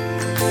business.